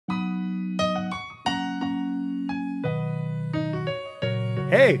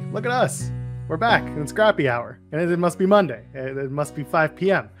Hey, look at us. We're back, and it's Grappy Hour, and it must be Monday. It must be 5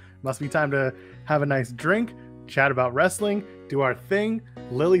 p.m. It must be time to have a nice drink, chat about wrestling, do our thing.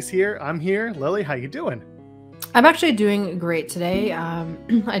 Lily's here. I'm here. Lily, how you doing? I'm actually doing great today.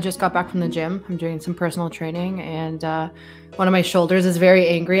 I just got back from the gym. I'm doing some personal training, and one of my shoulders is very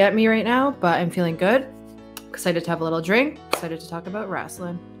angry at me right now, but I'm feeling good. Excited to have a little drink. Excited to talk about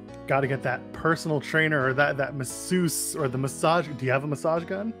wrestling. Got to get that personal trainer or that masseuse or the massage. Do you have a massage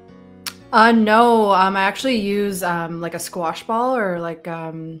gun? No. I actually use like a squash ball or like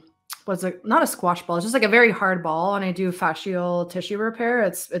what's it? Not a squash ball. It's just like a very hard ball, and I do fascial tissue repair.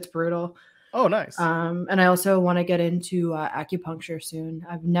 It's brutal. Oh, nice. And I also want to get into acupuncture soon.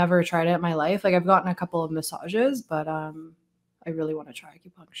 I've never tried it in my life. Like I've gotten a couple of massages, but I really want to try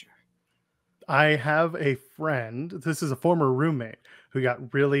acupuncture. I have a friend. This is a former roommate who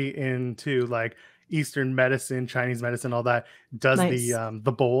got really into like Eastern medicine, Chinese medicine, all that. Does Nice.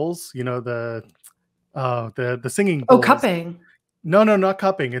 the bowls, you know, the singing Oh, bowls. cupping. No, not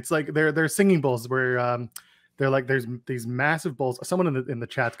cupping. It's like they're singing bowls where they're like there's these massive bowls. Someone in the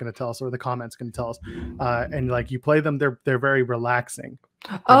chat's gonna tell us, or the comments gonna tell us, and like you play them, they're very relaxing.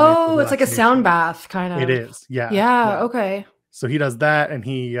 Oh, it's like a sound bath kind of. It is, yeah. Yeah. Okay. So he does that, and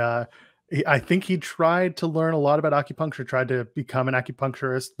I think he tried to learn a lot about acupuncture, tried to become an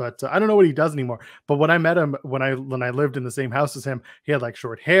acupuncturist, but I don't know what he does anymore. But when I met him, when I lived in the same house as him, he had like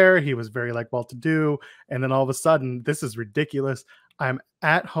short hair. He was very like well-to-do. And then all of a sudden, this is ridiculous. I'm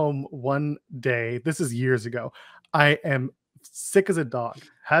at home one day. This is years ago. I am sick as a dog,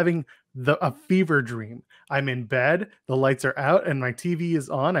 having a fever dream. I'm in bed, the lights are out, and my TV is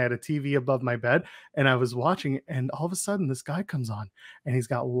on. I had a TV above my bed, and I was watching it, and all of a sudden this guy comes on, and he's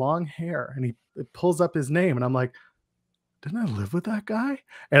got long hair, and he pulls up his name, and I'm like, didn't I live with that guy?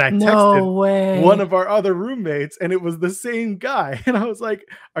 And I texted one of our other roommates, and it was the same guy. And I was like,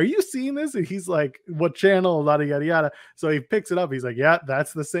 are you seeing this? And he's like, what channel? Yada, yada, yada. So he picks it up. He's like, yeah,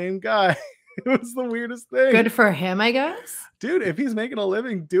 that's the same guy. It was the weirdest thing. Good for him, I guess. Dude, if he's making a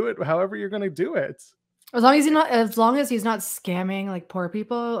living, do it however you're going to do it. As long as he's not scamming like poor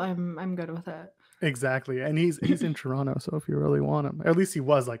people, I'm good with it. Exactly. And he's in Toronto, so if you really want him. At least he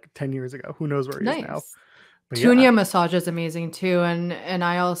was like 10 years ago. Who knows where he is now. But Tunia massage is amazing too, and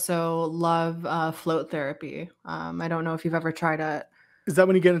I also love float therapy. I don't know if you've ever tried it. Is that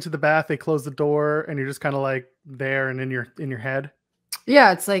when you get into the bath, they close the door and you're just kind of like there and in your head?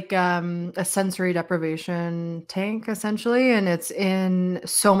 Yeah, it's like a sensory deprivation tank essentially, and it's in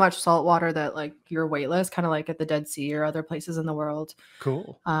so much salt water that like you're weightless, kind of like at the Dead Sea or other places in the world.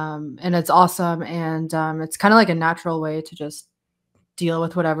 Cool. And it's awesome, and it's kind of like a natural way to just deal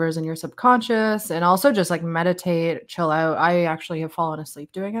with whatever's in your subconscious, and also just like meditate, chill out. I actually have fallen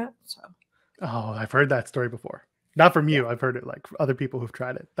asleep doing it. So. Oh, I've heard that story before. Not from you. I've heard it like other people who've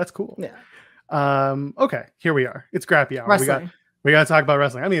tried it. That's cool. Yeah. Okay, here we are. It's Grappy Hour. Wrestling. We got to talk about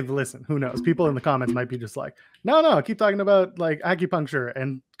wrestling. I mean, listen, who knows? People in the comments might be just like, no, keep talking about like acupuncture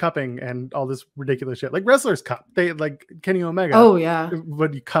and cupping and all this ridiculous shit. Like wrestlers cup. They like Kenny Omega. Oh, yeah.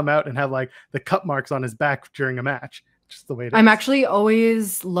 Would you come out and have like the cup marks on his back during a match? Just the way it is. I'm actually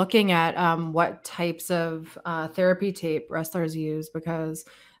always looking at what types of therapy tape wrestlers use, because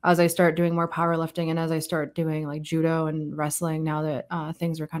as I start doing more powerlifting and as I start doing like judo and wrestling, now that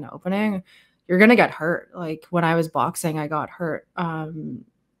things are kind of opening, you're going to get hurt. Like when I was boxing, I got hurt.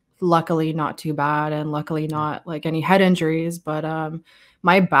 Luckily not too bad, and luckily not like any head injuries, but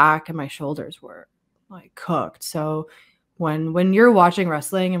my back and my shoulders were like cooked. So when you're watching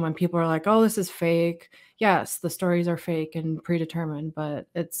wrestling and when people are like, oh, this is fake. Yes, the stories are fake and predetermined, but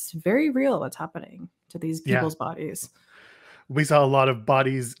it's very real what's happening to these people's bodies. We saw a lot of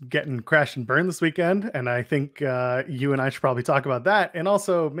bodies getting crashed and burned this weekend, and I think you and I should probably talk about that. And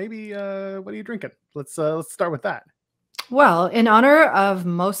also, maybe what are you drinking? Let's start with that. Well, in honor of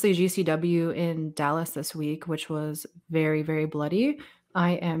mostly GCW in Dallas this week, which was very, very bloody,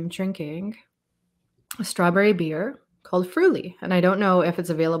 I am drinking a strawberry beer called Fruly. And I don't know if it's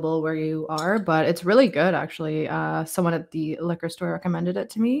available where you are, but it's really good, actually. Someone at the liquor store recommended it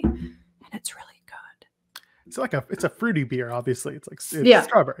to me, and it's really good. It's a fruity beer, obviously. It's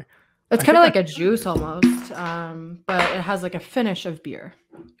strawberry. It's kind of like a juice almost, but it has like a finish of beer.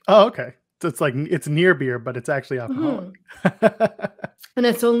 Oh, okay. So it's like it's near beer, but it's actually alcoholic. And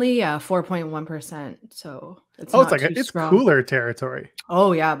it's only 4.1%, so it's it's cooler territory.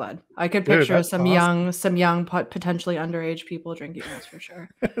 Oh yeah, bud. I could picture some young, potentially underage people drinking this for sure.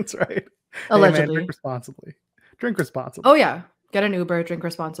 That's right. Allegedly. Hey man, drink responsibly. Oh yeah, get an Uber, drink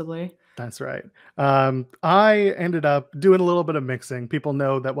responsibly. That's right. I ended up doing a little bit of mixing. People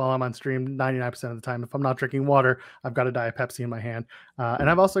know that while I'm on stream, 99% of the time, if I'm not drinking water, I've got a Diet Pepsi in my hand. And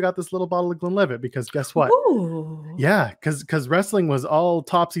I've also got this little bottle of Glenlivet because guess what? Ooh. Yeah, because wrestling was all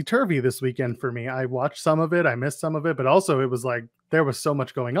topsy-turvy this weekend for me. I watched some of it, I missed some of it, but also it was like there was so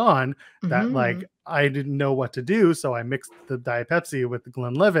much going on that like I didn't know what to do. So I mixed the Diet Pepsi with the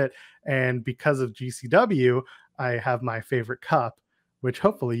Glenlivet. And because of GCW, I have my favorite cup, which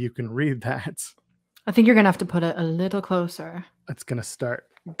hopefully you can read that. I think you're going to have to put it a little closer. It's going to start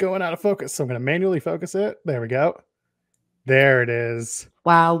going out of focus. So I'm going to manually focus it. There we go. There it is.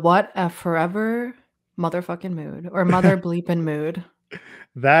 Wow, what a forever motherfucking mood, or mother bleeping mood.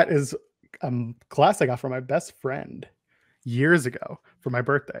 That is a glass I got from my best friend years ago for my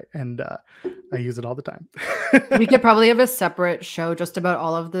birthday, and I use it all the time. We could probably have a separate show just about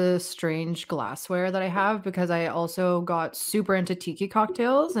all of the strange glassware that I have, because I also got super into tiki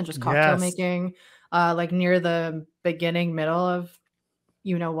cocktails and just cocktail making, like near the beginning, middle of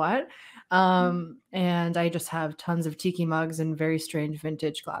you know what. And I just have tons of tiki mugs and very strange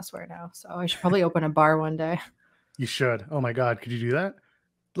vintage glassware now. So I should probably open a bar one day. You should. Oh my God, could you do that?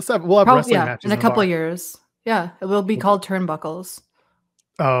 We'll have wrestling matches in a couple years. Yeah, it will be called turnbuckles.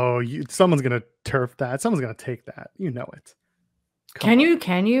 Oh, someone's gonna turf that. Someone's gonna take that. You know it. Can you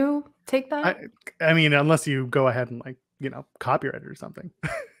take that? I mean, unless you go ahead and like copyright it or something.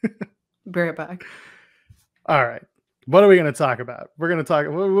 Be right back. All right. What are we going to talk about? We're going to talk.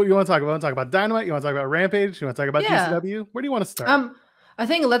 What you want to talk about? You want to talk about Dynamite? You want to talk about Rampage? You want to talk about GCW? Where do you want to start? I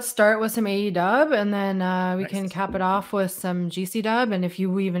think let's start with some AEW, and then we can cap it off with some GCW. And if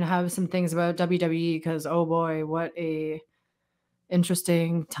you even have some things about WWE, because oh boy, what a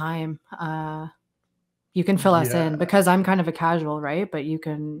interesting time. You can fill us in, because I'm kind of a casual, right? But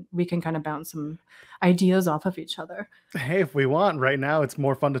we can kind of bounce some ideas off of each other. Hey, if we want, right now it's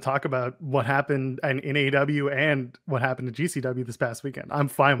more fun to talk about what happened in AEW and what happened to GCW this past weekend. I'm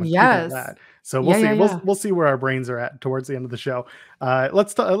fine with that. So we'll see. We'll see where our brains are at towards the end of the show.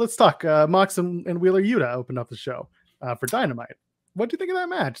 Let's talk. Mox and Wheeler Yuta opened up the show for Dynamite. What do you think of that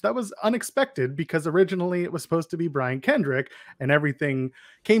match? That was unexpected because originally it was supposed to be Brian Kendrick, and everything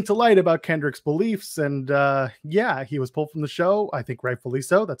came to light about Kendrick's beliefs. And he was pulled from the show. I think rightfully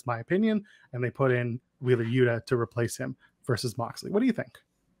so. That's my opinion. And they put in Wheeler Yuta to replace him versus Moxley. What do you think?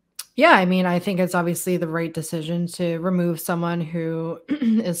 Yeah, I mean, I think it's obviously the right decision to remove someone who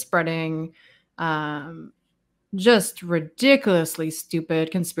is spreading just ridiculously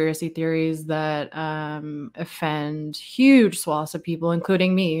stupid conspiracy theories that offend huge swaths of people,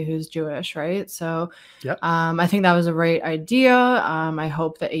 including me, who's Jewish, right? So I think that was a right idea. I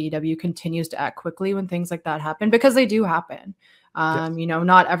hope that AEW continues to act quickly when things like that happen, because they do happen.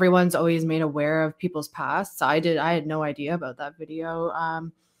 Not everyone's always made aware of people's pasts. I had no idea about that video.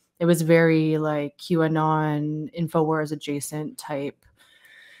 It was very like QAnon, InfoWars adjacent type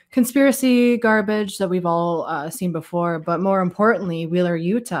conspiracy garbage that we've all seen before. But more importantly, Wheeler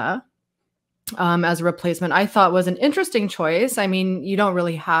Yuta as a replacement, I thought was an interesting choice. I mean, you don't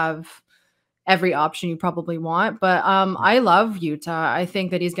really have every option you probably want, but I love Yuta. I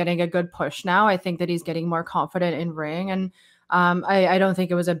think that he's getting a good push now. I think that he's getting more confident in ring, and I don't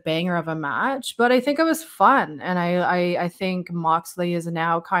think it was a banger of a match, but I think it was fun. And I think Moxley is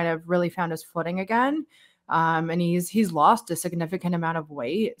now kind of really found his footing again. And he's lost a significant amount of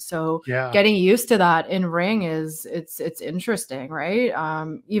weight. So getting used to that in ring it's interesting, right?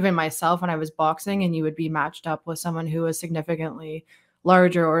 Even myself, when I was boxing and you would be matched up with someone who was significantly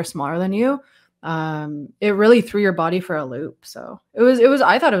larger or smaller than you, it really threw your body for a loop. So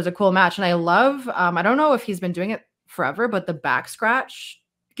I thought it was a cool match. And I love, I don't know if he's been doing it forever, but the back scratch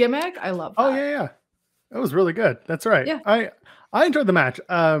gimmick, I love that. Oh yeah. That was really good. That's right. Yeah. I enjoyed the match,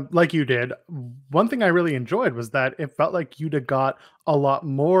 like you did. One thing I really enjoyed was that it felt like Yuta got a lot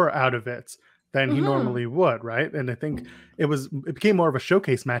more out of it than he normally would, right? And I think it became more of a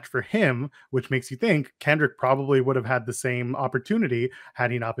showcase match for him, which makes you think Kendrick probably would have had the same opportunity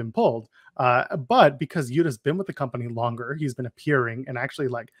had he not been pulled. But because Yuta's been with the company longer, he's been appearing and actually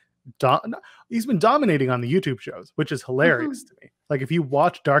he's been dominating on the YouTube shows, which is hilarious to me. Like if you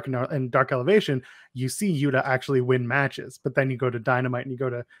watch Dark and Dark Elevation, you see Yuta actually win matches, but then you go to Dynamite and you go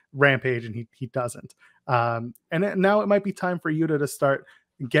to Rampage and he doesn't. And now it might be time for Yuta to start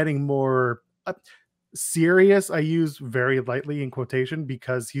getting more serious. I use very lightly in quotation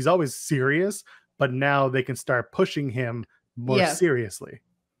because he's always serious, but now they can start pushing him more seriously.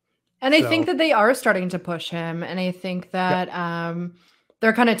 And I think that they are starting to push him. And I think that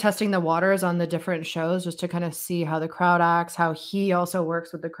they're kind of testing the waters on the different shows just to kind of see how the crowd acts, how he also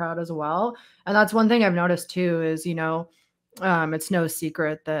works with the crowd as well. And that's one thing I've noticed too is, It's no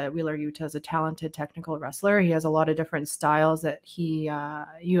secret that Wheeler Yuta is a talented technical wrestler. He has a lot of different styles that he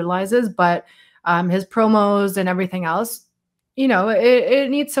utilizes, but his promos and everything else, you know, it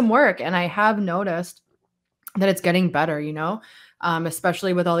needs some work. And I have noticed that it's getting better, you know,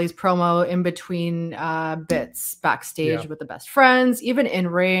 especially with all these promo in between bits backstage with the best friends, even in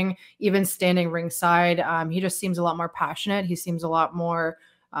ring, even standing ringside. He just seems a lot more passionate. He seems a lot more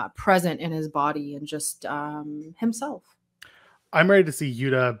present in his body and just himself. I'm ready to see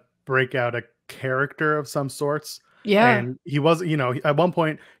Yuta break out a character of some sorts. Yeah. And he was, you know, at one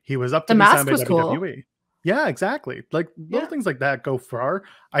point he was up to The be signed mask by was WWE. cool. Yeah, exactly. Like little things like that go far.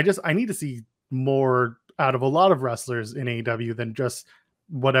 I need to see more out of a lot of wrestlers in AEW than just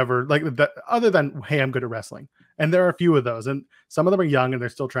whatever, like that, other than, hey, I'm good at wrestling. And there are a few of those, and some of them are young and they're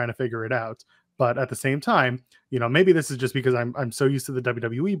still trying to figure it out. But at the same time, you know, maybe this is just because I'm so used to the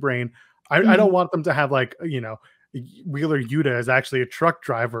WWE brain. I don't want them to have, like, you know, Wheeler Yuta is actually a truck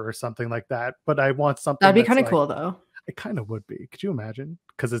driver or something like that. But I want something that'd be kind of like, cool though. It kind of would be. Could you imagine?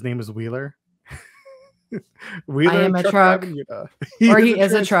 Because his name is Wheeler. I am a truck. Yuta. Or he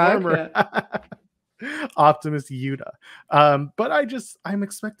is a truck. Yeah. Optimus Yuta. But I'm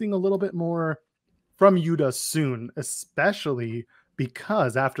expecting a little bit more from Yuta soon, especially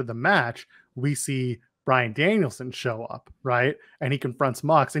because after the match, we see Bryan Danielson show up, right? And he confronts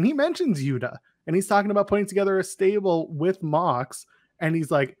Mox and he mentions Yuta and he's talking about putting together a stable with Mox. And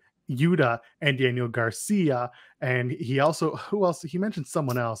he's like, Yuta and Daniel Garcia. And he also, who else? He mentioned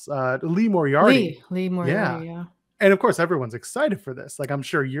someone else, Lee Moriarty. Lee Moriarty, yeah. And of course, everyone's excited for this. Like, I'm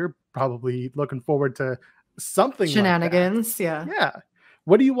sure you're probably looking forward to something shenanigans. Like that. Yeah.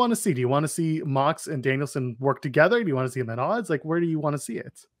 What do you want to see? Do you want to see Mox and Danielson work together? Do you want to see them at odds? Like, where do you want to see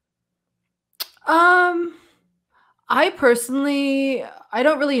it? I personally, I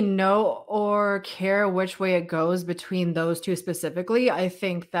don't really know or care which way it goes between those two specifically. I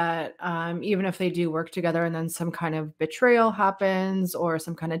think that even if they do work together and then some kind of betrayal happens or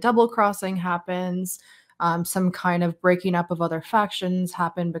some kind of double crossing happens, some kind of breaking up of other factions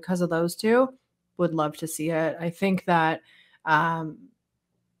happen because of those two, would love to see it. I think that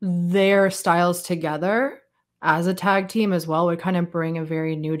their styles together as a tag team as well would kind of bring a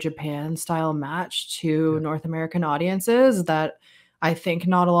very New Japan style match to North American audiences that I think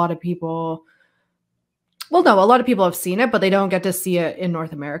not a lot of people, well, no, a lot of people have seen it, but they don't get to see it in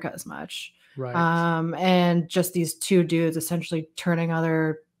North America as much. Right. And just these two dudes essentially turning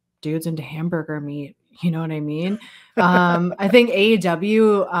other dudes into hamburger meat. You know what I mean? I think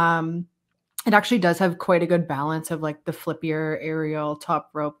AEW, it actually does have quite a good balance of like the flippier aerial top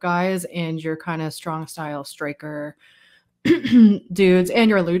rope guys and your kind of strong style striker dudes and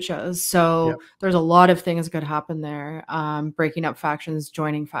your luchas. So there's a lot of things could happen there. Breaking up factions,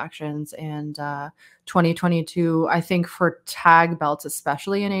 joining factions, and 2022, I think for tag belts,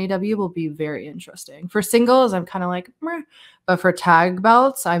 especially in AEW, will be very interesting. For singles, I'm kind of like, meh, but for tag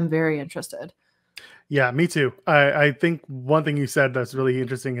belts, I'm very interested. Yeah, me too. I think one thing you said that's really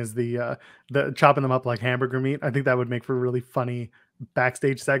interesting is the chopping them up like hamburger meat. I think that would make for really funny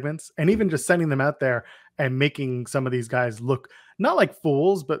backstage segments, and even just sending them out there and making some of these guys look not like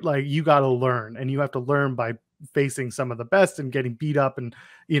fools, but like you got to learn, and you have to learn by facing some of the best and getting beat up and,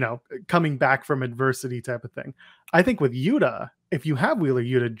 you know, coming back from adversity type of thing. I think with Yuta, if you have Wheeler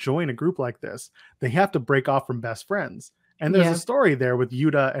Yuta join a group like this, they have to break off from best friends. And there's a story there with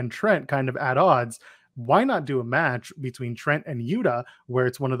Yuta and Trent kind of at odds. Why not do a match between Trent and Yuta where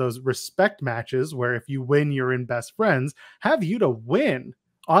it's one of those respect matches where if you win, you're in best friends? Have Yuta win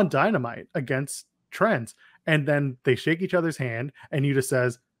on Dynamite against Trent, and then they shake each other's hand and Yuta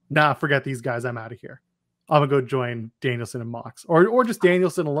says, nah, forget these guys, I'm out of here. I'm gonna go join Danielson and Mox, or just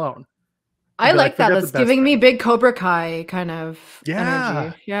Danielson alone. I like that. That's giving me big Cobra Kai kind of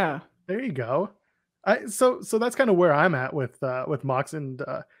energy. Yeah. There you go. So that's kind of where I'm at with Mox and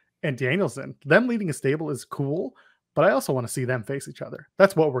Danielson. Them leading a stable is cool, but I also want to see them face each other.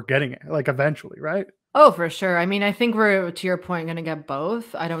 That's what we're getting at, like eventually, right? Oh, for sure. I mean, I think we're, to your point, going to get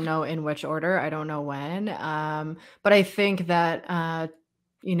both. I don't know in which order. I don't know when. But I think that,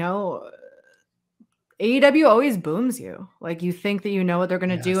 you know, AEW always booms you. Like you think that you know what they're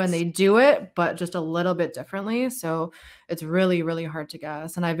going to do and they do it, but just a little bit differently. So it's really, really hard to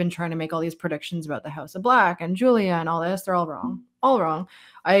guess. And I've been trying to make all these predictions about the House of Black and Julia and all this. They're all wrong. All wrong.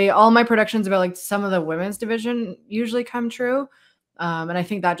 All my predictions about like some of the women's division usually come true. And I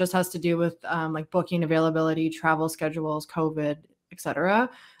think that just has to do with like booking availability, travel schedules, COVID, etc.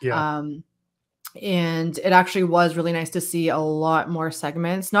 Yeah. And it actually was really nice to see a lot more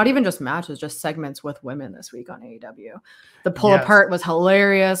segments, not even just matches, just segments with women this week on AEW. The pull apart was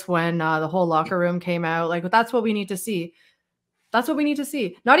hilarious when the whole locker room came out. Like, that's what we need to see. That's what we need to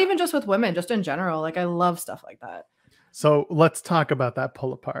see. Not even just with women, just in general. Like, I love stuff like that. So let's talk about that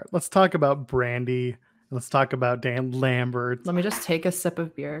pull apart. Let's talk about Brandi. Let's talk about Dan Lambert. Let me just take a sip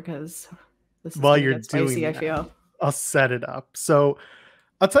of beer because this is While going to you're get spicy, doing I that, feel. I'll set it up. So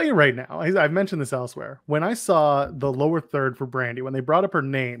I'll tell you right now, I've mentioned this elsewhere. When I saw the lower third for Brandi, when they brought up her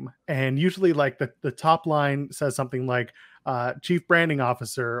name, and usually like the top line says something like Chief Branding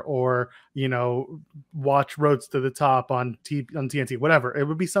Officer, or, you know, watch Roads to the Top on TNT, whatever. It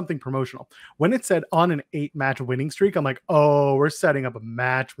would be something promotional. When it said on an 8-match winning streak, I'm like, oh, we're setting up a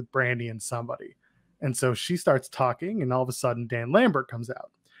match with Brandi and somebody. And so she starts talking, and all of a sudden Dan Lambert comes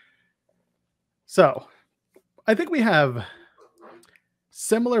out. So I think we have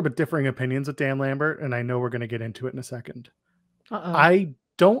similar but differing opinions with Dan Lambert, and I know we're going to get into it in a second. I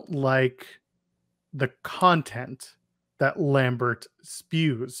don't like the content that Lambert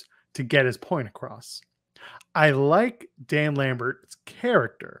spews to get his point across. I like Dan Lambert's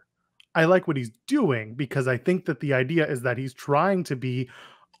character. I like what he's doing because I think that the idea is that he's trying to be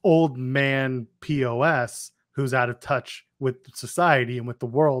old man POS who's out of touch with society and with the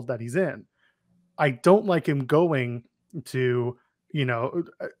world that he's in. I don't like him going to, you know,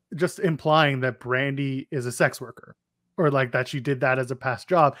 just implying that Brandi is a sex worker, or like that she did that as a past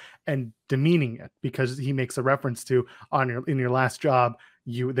job, and demeaning it because he makes a reference to in your last job,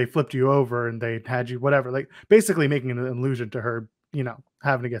 they flipped you over and they had you, whatever, like basically making an allusion to her, you know,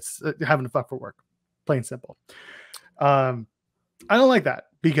 having to fuck for work, plain simple. I don't like that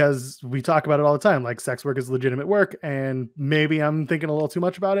because we talk about it all the time. Like, sex work is legitimate work, and maybe I'm thinking a little too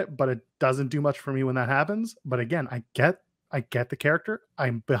much about it, but it doesn't do much for me when that happens. But again, I get the character.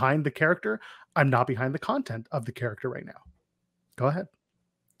 I'm behind the character. I'm not behind the content of the character right now. Go ahead.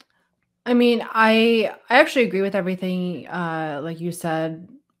 I mean, I actually agree with everything like you said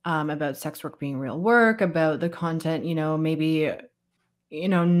about sex work being real work, about the content, you know, maybe, you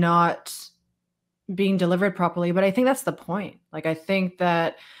know, not being delivered properly. But I think that's the point. Like, I think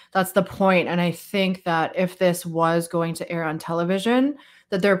that that's the point. And I think that if this was going to air on television,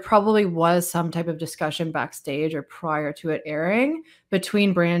 that there probably was some type of discussion backstage or prior to it airing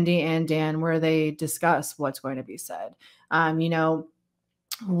between Brandi and Dan where they discuss what's going to be said. You know,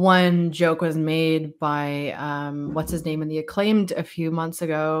 one joke was made by what's his name in the Acclaimed a few months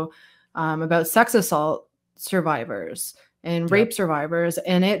ago about sex assault survivors and rape survivors,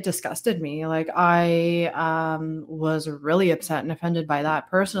 and it disgusted me. Like, I was really upset and offended by that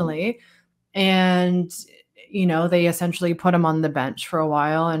personally. And you know, they essentially put him on the bench for a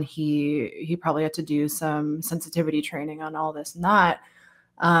while, and he probably had to do some sensitivity training on all this and that.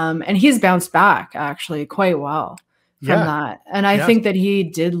 And he's bounced back actually quite well from that. And I think that he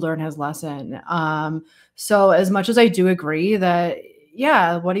did learn his lesson. So as much as I do agree that,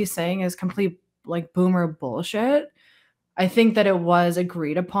 yeah, what he's saying is complete like boomer bullshit, I think that it was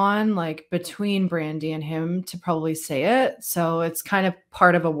agreed upon, like between Brandi and him, to probably say it. So it's kind of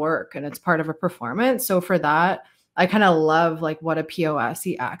part of a work and it's part of a performance. So for that, I kind of love like what a POS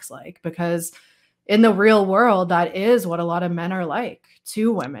he acts like, because in the real world, that is what a lot of men are like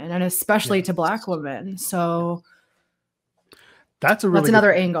to women, and especially to Black women. So that's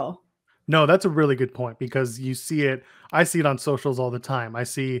another angle. No, that's a really good point, because you see it. I see it on socials all the time. I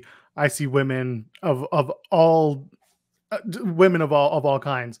see women of all women of all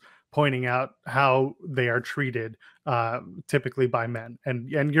kinds pointing out how they are treated typically by men. And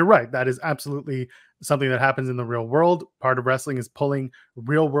you're right, that is absolutely something that happens in the real world. Part of wrestling is pulling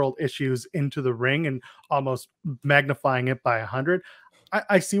real world issues into the ring and almost magnifying it by 100.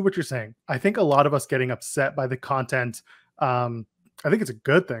 I see what you're saying. I think a lot of us getting upset by the content, I think it's a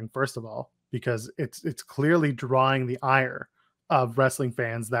good thing, first of all, because it's clearly drawing the ire of wrestling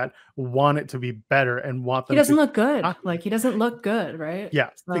fans that want it to be better and want them. He doesn't look good. Like, he doesn't look good, right? Yeah,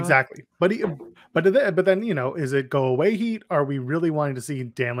 so. Exactly. But then, you know, is it go away heat? Are we really wanting to see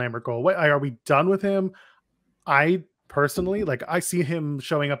Dan Lambert go away? Are we done with him? I personally, like, I see him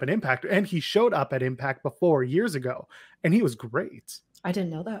showing up at Impact, and he showed up at Impact before years ago, and he was great. I didn't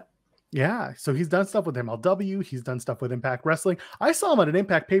know that. Yeah, so he's done stuff with MLW. He's done stuff with Impact Wrestling. I saw him at an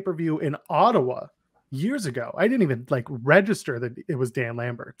Impact pay-per-view in Ottawa years ago. I didn't even like register that it was Dan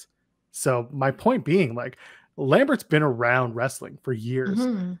Lambert. So my point being, like, Lambert's been around wrestling for years,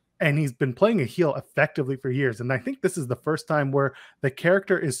 and he's been playing a heel effectively for years. And I think this is the first time where the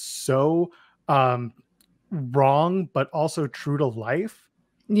character is so wrong, but also true to life.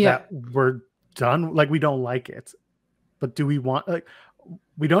 That we're done. Like, we don't like it, but do we want, like,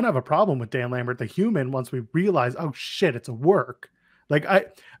 we don't have a problem with Dan Lambert, the human, once we realize, oh shit, it's a work. Like,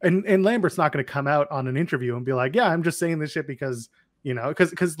 and Lambert's not going to come out on an interview and be like, yeah, I'm just saying this shit because you know,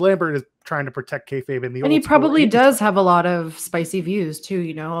 because Lambert is trying to protect kayfabe in the And old he school probably 80s does way. have a lot of spicy views too.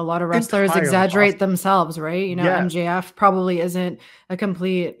 You know, a lot of wrestlers Entirely exaggerate possible. themselves, right? You know, Yeah. MJF probably isn't a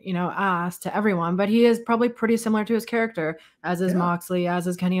complete, you know, ass to everyone, but he is probably pretty similar to his character, as is Yeah. Moxley, as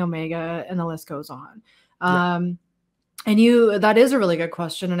is Kenny Omega, and the list goes on. Yeah. And that is a really good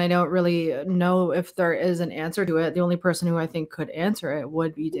question. And I don't really know if there is an answer to it. The only person who I think could answer it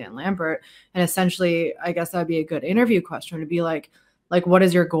would be Dan Lambert. And essentially, I guess that'd be a good interview question to be like, what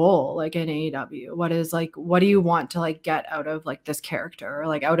is your goal? Like in AEW, what do you want to like get out of like this character or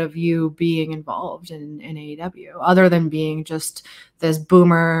like out of you being involved in AEW other than being just this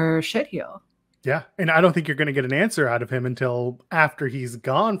boomer shitheel? Yeah. And I don't think you're going to get an answer out of him until after he's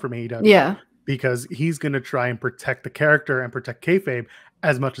gone from AEW. Yeah. Because he's going to try and protect the character and protect kayfabe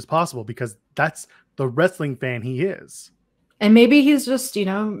as much as possible, because that's the wrestling fan he is. And maybe he's just, you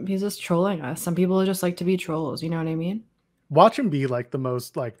know, he's just trolling us. Some people just like to be trolls. You know what I mean? Watch him be like the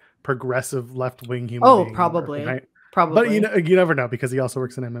most like progressive left-wing human being. Probably. Right? Probably. But you never know, because he also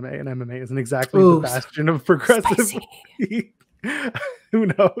works in MMA, and MMA isn't exactly the bastion of progressive. Who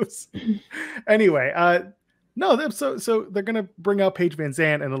knows? Anyway, no, so they're gonna bring out Paige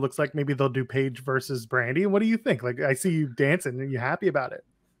VanZant, and it looks like maybe they'll do Paige versus Brandi. What do you think? Like, I see you dancing. Are you happy about it?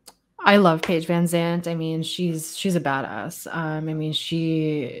 I love Paige VanZant. I mean, she's a badass. I mean,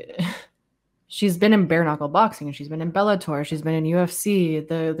 she's been in bare knuckle boxing. She's been in Bellator. She's been in UFC.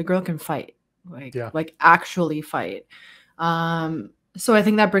 The girl can fight, like actually fight. So I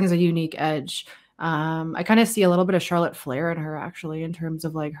think that brings a unique edge. I kind of see a little bit of Charlotte Flair in her, actually, in terms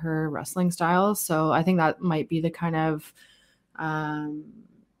of like her wrestling style. So I think that might be the kind of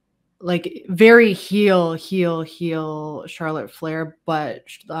like very heel Charlotte Flair, but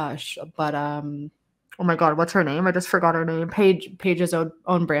oh my God, what's her name? I just forgot her name. Paige's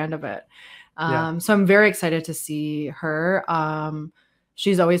own brand of it. So I'm very excited to see her.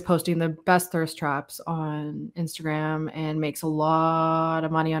 She's always posting the best thirst traps on Instagram and makes a lot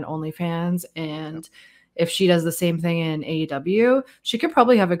of money on OnlyFans. And if she does the same thing in AEW, she could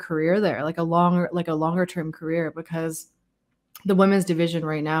probably have a career there, like a longer term career, because the women's division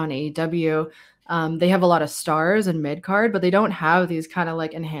right now in AEW, they have a lot of stars and mid card, but they don't have these kind of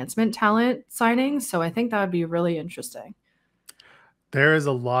like enhancement talent signings. So I think that would be really interesting. There is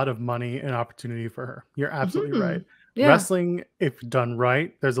a lot of money and opportunity for her. You're absolutely right. Yeah. Wrestling, if done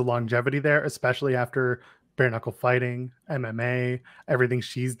right, there's a longevity there, especially after bare knuckle fighting, MMA, everything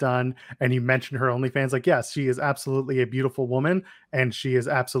she's done. And you mentioned her OnlyFans. Like, yes, she is absolutely a beautiful woman, and she is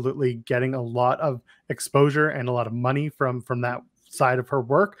absolutely getting a lot of exposure and a lot of money from that side of her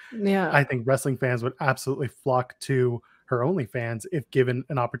work. Yeah. I think wrestling fans would absolutely flock to her OnlyFans if given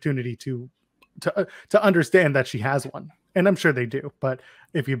an opportunity to understand that she has one. And I'm sure they do. But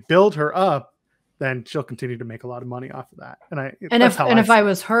if you build her up, then she'll continue to make a lot of money off of that. If I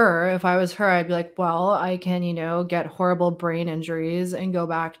was her, I'd be like, well, I can, you know, get horrible brain injuries and go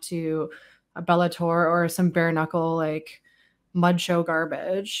back to a Bellator or some bare knuckle, like mud show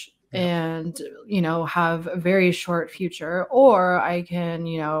garbage, and, you know, have a very short future. Or I can,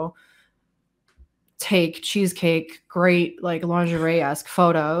 you know, take cheesecake, great, like lingerie-esque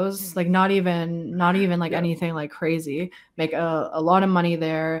photos, like not even like anything like crazy, make a lot of money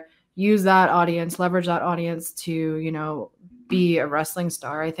there, use that audience, leverage that audience to, you know, be a wrestling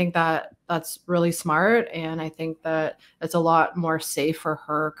star. I think that that's really smart. And I think that it's a lot more safe for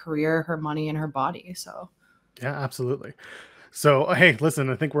her career, her money, and her body. So yeah, absolutely. So, hey, listen,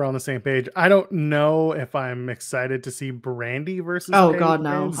 I think we're on the same page. I don't know if I'm excited to see Brandi versus Paige. God,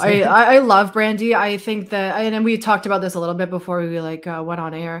 no. I love Brandi. I think that, and we talked about this a little bit before we went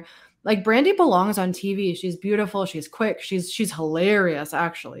on air. Like, Brandi belongs on TV. She's beautiful. She's quick. She's hilarious,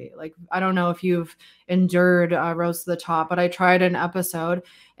 actually. Like, I don't know if you've endured Rose to the Top, but I tried an episode,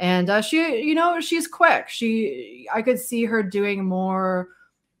 and she, you know, she's quick. I could see her doing more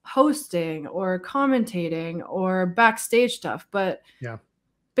hosting or commentating or backstage stuff, but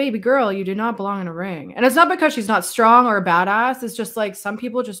baby girl, you do not belong in a ring. And it's not because she's not strong or a badass. It's just like some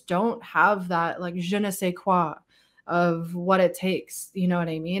people just don't have that like je ne sais quoi of what it takes. You know what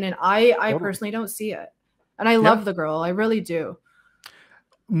I mean? And I personally don't see it. And I love the girl. I really do.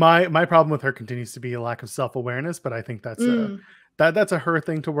 My problem with her continues to be a lack of self-awareness, but I think that's that's a her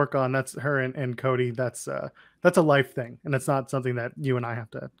thing to work on. That's her and Cody. That's a life thing, and it's not something that you and I have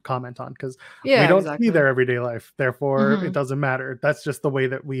to comment on, because we don't see their everyday life. Therefore, it doesn't matter. That's just the way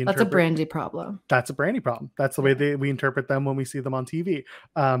that we interpret. That's a Brandi problem. That's a Brandi problem. That's the way we interpret them when we see them on TV.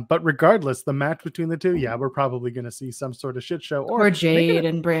 But regardless, the match between the two, we're probably going to see some sort of shit show, or Jade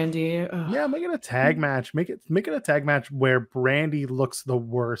and Brandi. Ugh. Yeah, make it a tag match. Make it a tag match where Brandi looks the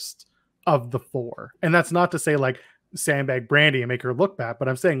worst of the four, and that's not to say like sandbag Brandi and make her look bad. But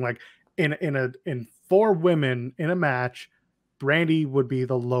I'm saying like in 4 women in a match, Brandi would be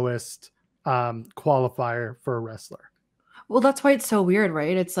the lowest qualifier for a wrestler. Well, that's why it's so weird,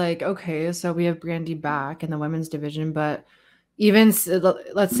 right? It's like, okay, so we have Brandi back in the women's division, but even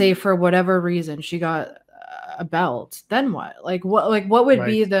let's say for whatever reason she got a belt, then what? Like what would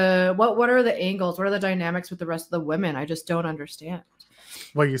be the what are the angles? What are the dynamics with the rest of the women? I just don't understand.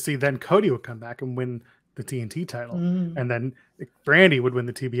 Well, you see, then Cody would come back and win the TNT title, and then Brandi would win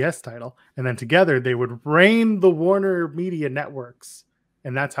the TBS title, and then together they would reign the Warner Media Networks,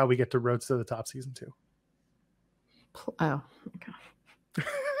 and that's how we get to Rhodes to the Top season 2. Oh, okay.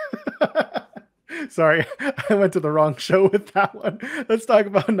 Sorry, I went to the wrong show with that one. Let's talk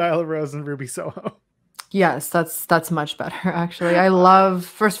about Nyla Rose and Ruby Soho. Yes, that's much better actually.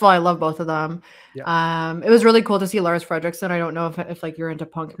 First of all, I love both of them. Yeah. It was really cool to see Lars Fredrickson. I don't know if like you're into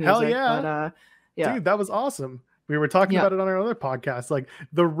punk music. Hell yeah. But yeah. Dude, that was awesome. We were talking about it on our other podcast. Like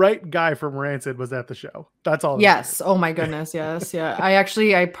the right guy from Rancid was at the show. That's all. Yes. Oh my goodness. Yes. Yeah. I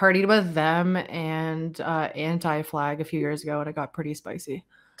partied with them and Anti-Flag a few years ago, and it got pretty spicy.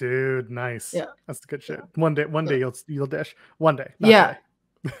 Dude, nice. Yeah. That's the good shit. One day you'll dish. One day. Yeah. Today.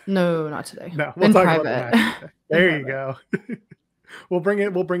 No, not today. No, we'll talk about the match today. There you go. We'll bring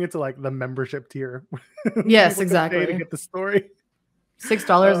it to like the membership tier. Yes, exactly. To get the story.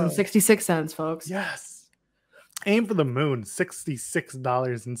 $6.66, folks. Yes. Aim for the moon.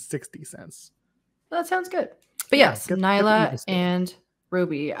 $66.60. That sounds good. But yes, Nyla and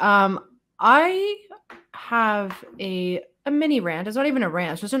Ruby. I have a mini rant. It's not even a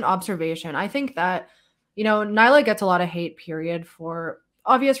rant. It's just an observation. I think that, Nyla gets a lot of hate, period, for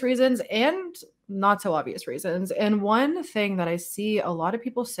obvious reasons and not so obvious reasons. And one thing that I see a lot of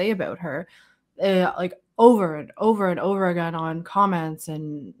people say about her, like over and over and over again on comments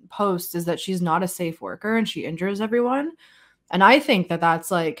and posts, is that she's not a safe worker and she injures everyone. And I think that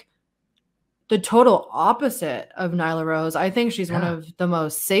that's like the total opposite of Nyla Rose. I think she's one of the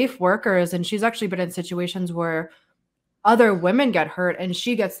most safe workers, and she's actually been in situations where other women get hurt and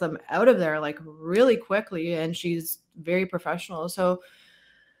she gets them out of there like really quickly, and she's very professional. So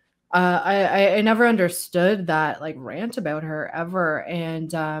I never understood that like rant about her ever.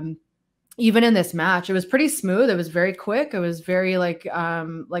 And even in this match, it was pretty smooth. It was very quick. It was very like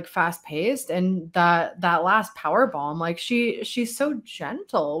fast paced. And that last power bomb, like she's so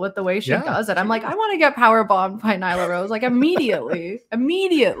gentle with the way she does it. I'm like, I want to get power bombed by Nyla Rose like immediately.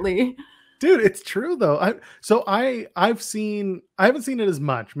 Dude, it's true though. I haven't seen it as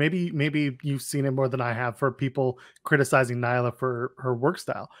much. Maybe you've seen it more than I have, for people criticizing Nyla for her work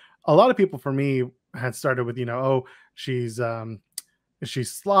style. A lot of people, for me, had started with, she's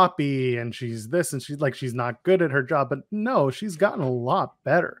sloppy and she's this and she's not good at her job. But no, she's gotten a lot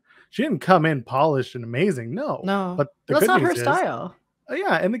better. She didn't come in polished and amazing. No. But that's not her style.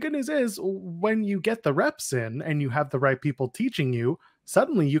 Yeah, and the good news is when you get the reps in and you have the right people teaching you,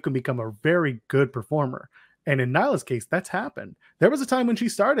 suddenly you can become a very good performer. And in Nyla's case, that's happened. There was a time when she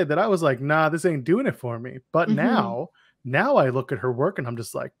started that I was like, nah, this ain't doing it for me. But now I look at her work and I'm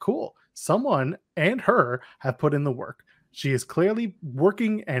just like, cool. Someone and her have put in the work. She is clearly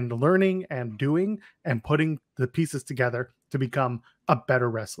working and learning and doing and putting the pieces together to become a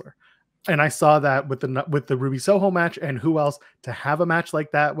better wrestler. And I saw that with the Ruby Soho match, and who else to have a match like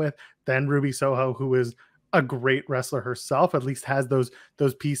that with than Ruby Soho, who is a great wrestler herself, at least has those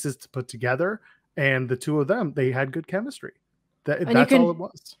pieces to put together. And the two of them, they had good chemistry. That's all it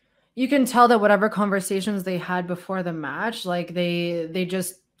was. You can tell that whatever conversations they had before the match, like they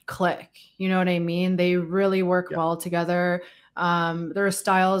just click. You know what I mean? They really work well together. Their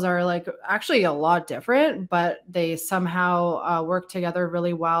styles are like actually a lot different, but they somehow work together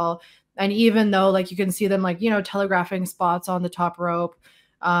really well. And even though like you can see them like, telegraphing spots on the top rope,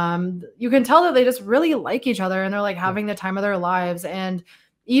 you can tell that they just really like each other and they're like having the time of their lives. And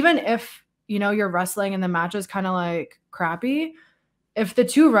even if, you're wrestling and the match is kind of like crappy, if the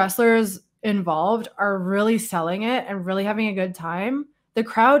two wrestlers involved are really selling it and really having a good time, the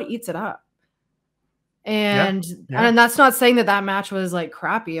crowd eats it up. And and that's not saying that match was like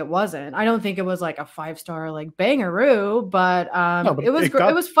crappy. It wasn't. I don't think it was like a 5-star like bangaroo, but it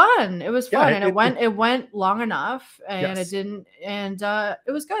was fun. It was fun, and it went long enough, and it didn't, and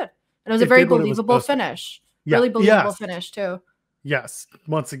it was good. And it was a very believable finish. Really believable finish too. Yes.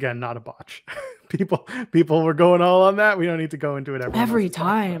 Once again, not a botch. People were going all on that. We don't need to go into it every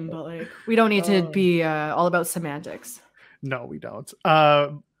time, but like we don't need to be all about semantics. No, we don't.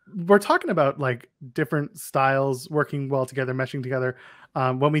 We're talking about like different styles working well together, meshing together.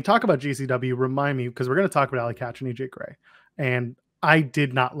 When we talk about GCW, remind me, because we're going to talk about Ali Catch and AJ Gray, and I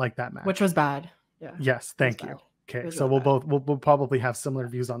did not like that match, which was bad. Yeah. Yes, thank you. Okay, so we'll probably have similar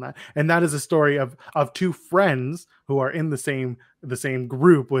views on that, and that is a story of two friends who are in the same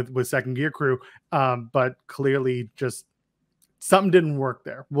group with Second Gear Crew, but clearly just something didn't work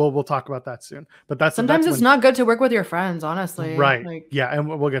there. We'll talk about that soon. But sometimes it's not good to work with your friends, honestly. Right? Yeah, and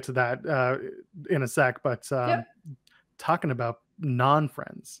we'll get to that in a sec. But talking about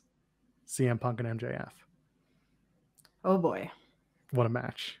non-friends, CM Punk and MJF. Oh boy, what a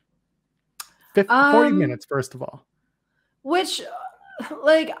match! 40 minutes, first of all. Which,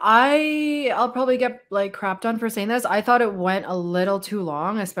 like, I'll probably get like crapped on for saying this. I thought it went a little too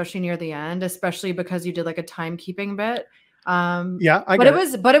long, especially near the end, especially because you did like a timekeeping bit. Yeah, but it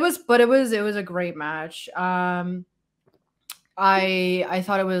was a great match. I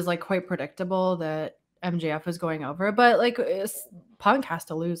thought it was like quite predictable that MJF was going over, but like Punk has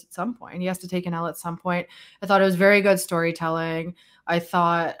to lose at some point. He has to take an L at some point. I thought it was very good storytelling. I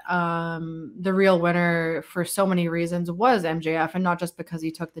thought the real winner for so many reasons was MJF, and not just because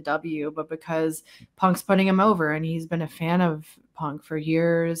he took the W, but because Punk's putting him over, and he's been a fan of Punk for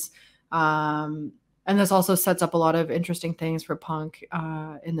years. And this also sets up a lot of interesting things for Punk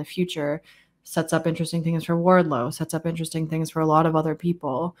in the future. Sets up interesting things for Wardlow, sets up interesting things for a lot of other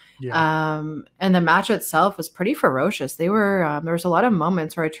people. Yeah. And the match itself was pretty ferocious. There was a lot of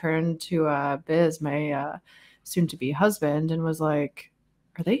moments where I turned to Biz, my soon-to-be husband, and was like,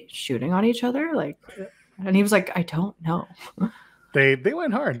 are they shooting on each other? Like, and he was like, I don't know. They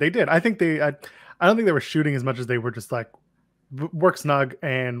went hard. They did. I think I don't think they were shooting as much as they were just like, work snug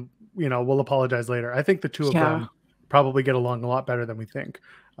and, we'll apologize later. I think the two of them probably get along a lot better than we think.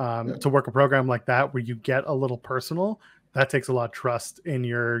 To work a program like that where you get a little personal, that takes a lot of trust in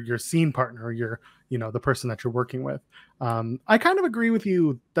your scene partner, or your the person that you're working with. I kind of agree with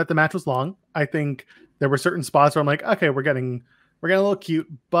you that the match was long. I think there were certain spots where I'm like, okay, we're getting a little cute,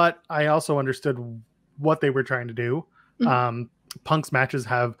 but I also understood what they were trying to do. Punk's matches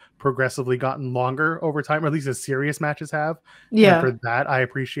have progressively gotten longer over time, or at least as serious matches have. Yeah, and for that I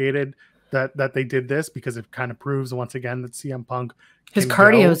appreciated that they did this, because it kind of proves once again that CM Punk, his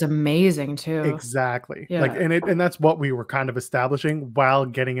cardio is amazing too. Exactly. Yeah. Like, and that's what we were kind of establishing while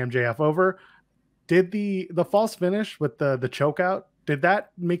getting MJF over. Did the false finish with the choke out, did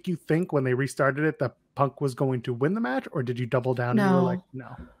that make you think when they restarted it that Punk was going to win the match, or did you double down and you were like,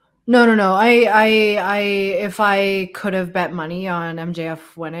 no? No. I if I could have bet money on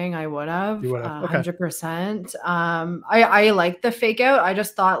MJF winning, I would have. You would have. Okay. 100%. I like the fake out. I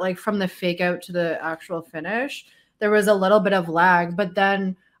just thought, like, from the fake out to the actual finish, there was a little bit of lag, but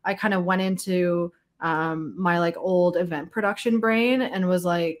then I kind of went into my like old event production brain and was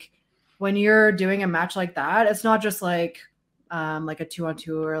like, when you're doing a match like that, it's not just like a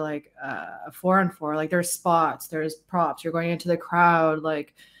 2-on-2 or like a 4-on-4. Like, there's spots, there's props, you're going into the crowd,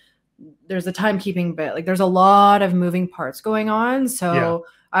 like there's a timekeeping bit, like there's a lot of moving parts going on. So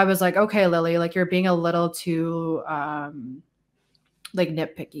I was like, okay, Lillie, like you're being a little too like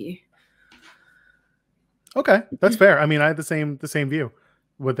nitpicky. Okay, that's fair. I mean, I had the same view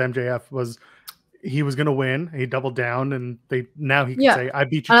with MJF. He was going to win. He doubled down, and he could say, I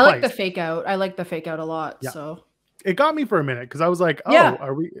beat you twice. I like the fake out. I like the fake out a lot. Yeah. So it got me for a minute, because I was like,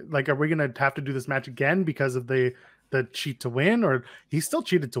 are we going to have to do this match again because of the cheat to win? Or he still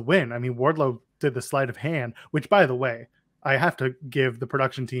cheated to win. I mean, Wardlow did the sleight of hand, which, by the way, I have to give the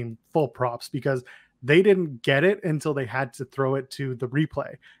production team full props, because they didn't get it until they had to throw it to the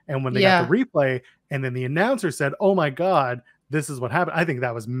replay. And when they got the replay, and then the announcer said, oh my God, this is what happened, I think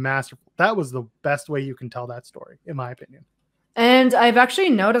that was masterful. That was the best way you can tell that story, in my opinion. And I've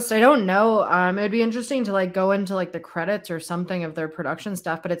actually noticed, I don't know, it'd be interesting to like go into like the credits or something of their production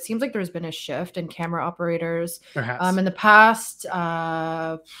stuff, but it seems like there's been a shift in camera operators in the past,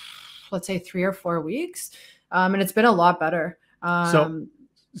 let's say 3 or 4 weeks. And it's been a lot better.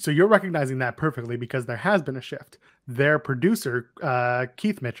 So you're recognizing that perfectly, because there has been a shift. Their producer,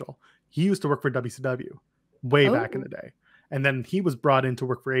 Keith Mitchell, he used to work for WCW way back in the day. And then he was brought in to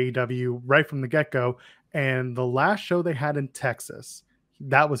work for AEW right from the get-go. And the last show they had in Texas,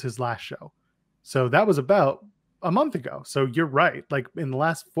 that was his last show. So that was about a month ago. So you're right. Like, in the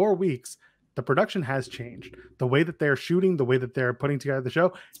last 4 weeks, the production has changed. The way that they're shooting, the way that they're putting together the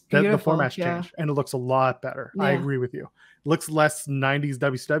show, the format's changed, and it looks a lot better. I agree with you. It looks less 90s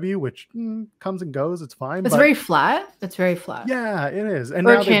WCW, which comes and goes. It's fine. It's very flat. It's very flat. Yeah, it is. And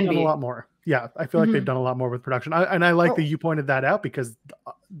now they've done a lot more. Yeah, I feel like they've done a lot more with production. I like that you pointed that out, because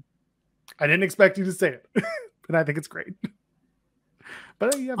I didn't expect you to say it. But I think it's great.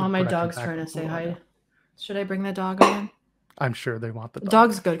 But my dog's trying to say hi. Should I bring the dog on? I'm sure they want the dog.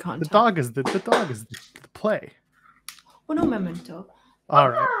 Dog's good content. The dog is the play. Uno momento. All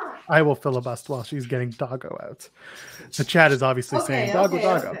right. I will filibuster while she's getting Doggo out. The chat is obviously saying Doggo,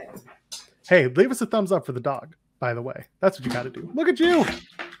 Doggo. Okay. Hey, leave us a thumbs up for the dog, by the way. That's what you got to do. Look at you.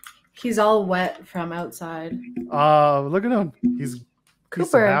 He's all wet from outside. Look at him. Cooper,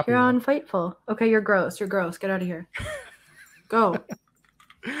 so you're on Fightful. Okay, you're gross. You're gross. Get out of here. Go.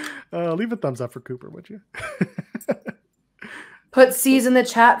 Leave a thumbs up for Cooper, would you? Put C's in the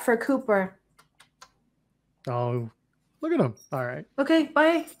chat for Cooper. Oh, look at him. All right. Okay,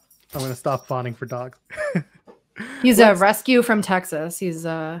 bye. I'm going to stop fawning for dogs. He's a rescue from Texas. He's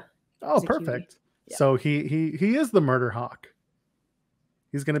perfect. Yeah. So he is the murder hawk.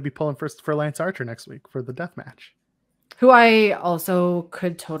 He's going to be pulling first for Lance Archer next week for the death match. Who I also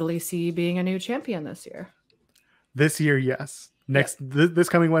could totally see being a new champion this year. This year, yes. This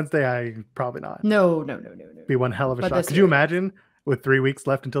coming Wednesday, I probably not. No. Be one hell of a shot. Could you imagine with 3 weeks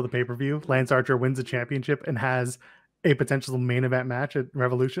left until the pay-per-view, Lance Archer wins the championship and has a potential main event match at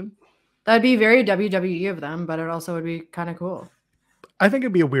Revolution? That'd be very WWE of them, but it also would be kind of cool. I think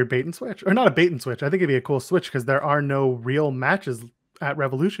it'd be a weird bait and switch, or not a bait and switch. I think it'd be a cool switch because there are no real matches at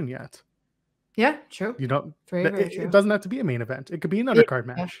Revolution yet. Yeah, true. You don't. Very true. It doesn't have to be a main event. It could be an undercard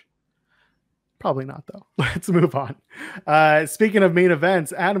match. Probably not though. Let's move on. Speaking of main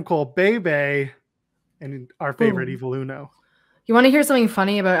events, Adam Cole, Bebe, and our favorite Evil Uno. You want to hear something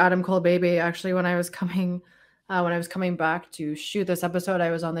funny about Adam Cole, Bebe? Actually, when I was coming back to shoot this episode,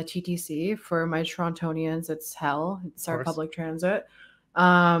 I was on the TTC. For my Torontonians, it's hell. It's our public transit.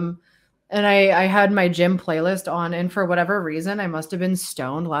 And I had my gym playlist on, and for whatever reason, I must have been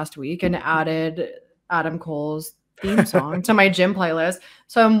stoned last week and added Adam Cole's theme song to my gym playlist.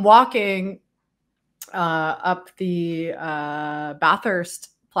 So I'm walking up the Bathurst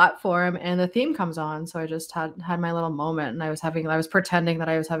platform, and the theme comes on. So I just had my little moment, and I was pretending that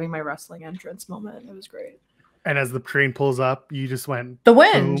I was having my wrestling entrance moment. It was great. And as the train pulls up, you just went the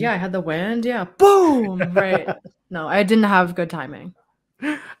wind. Boom. Yeah, I had the wind. Yeah, boom. Right. No, I didn't have good timing.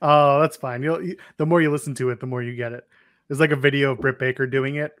 Oh, that's fine. The more you listen to it, the more you get it. There's like a video of Britt Baker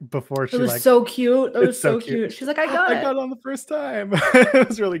doing it before she. It was so cute. It was so cute. She's like, I got it on the first time. It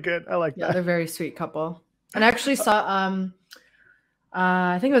was really good. I like that. Yeah, they're a very sweet couple. And I actually saw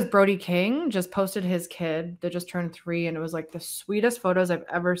I think it was Brody King just posted his kid that just turned 3, and it was like the sweetest photos I've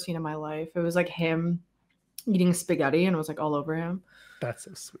ever seen in my life. It was like him eating spaghetti, and it was like all over him. That's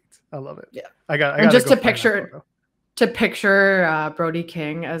so sweet. I love it. Yeah. I got and just to picture Brody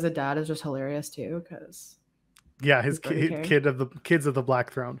King as a dad is just hilarious too, because his kids of the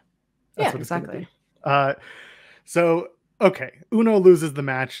Black Throne. That's exactly. So okay, Uno loses the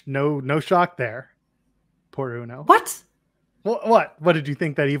match. No shock there. Poor Uno. What? What did you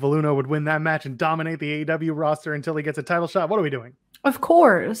think, that Evil Uno would win that match and dominate the AEW roster until he gets a title shot? What are we doing? Of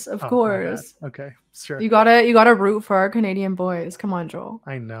course. Okay, sure. You gotta root for our Canadian boys. Come on, Joel.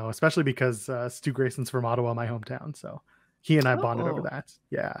 I know, especially because Stu Grayson's from Ottawa, my hometown. So he and I bonded over that.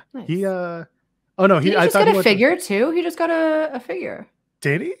 Yeah. Nice. He just got a figure too. He just got a figure.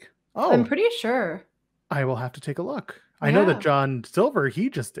 Did he? Oh, I'm pretty sure. I will have to take a look. Yeah. I know that John Silver, he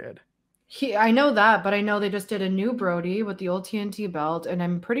just did. I know that, but I know they just did a new Brody with the old TNT belt, and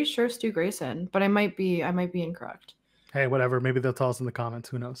I'm pretty sure Stu Grayson, but I might be incorrect. Hey, whatever. Maybe they'll tell us in the comments.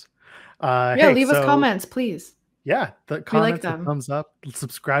 Who knows? Leave us comments, please. Yeah, the comments, like thumbs up.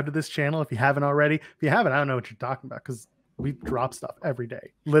 Subscribe to this channel if you haven't already. If you haven't, I don't know what you're talking about, because we drop stuff every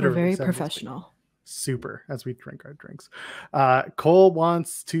day. Literally, we're very professional. Super, as we drink our drinks. Cole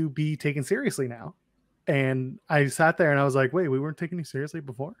wants to be taken seriously now, and I sat there and I was like, wait, we weren't taking you seriously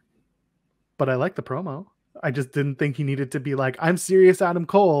before? But I like the promo. I just didn't think he needed to be like, I'm serious, Adam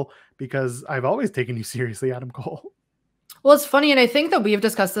Cole, because I've always taken you seriously, Adam Cole. Well, it's funny, and I think that we've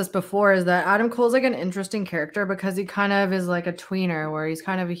discussed this before, is that Adam Cole's like an interesting character because he kind of is like a tweener, where he's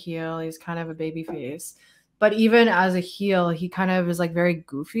kind of a heel, he's kind of a baby face. But even as a heel, he kind of is like very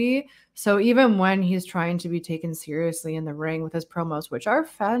goofy. So even when he's trying to be taken seriously in the ring with his promos, which are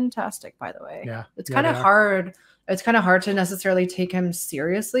fantastic, by the way, it's kind of hard. It's kind of hard to necessarily take him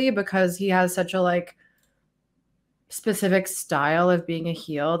seriously because he has such a like specific style of being a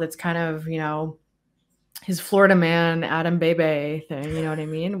heel that's kind of, his Florida man, Adam Bebe thing, you know what I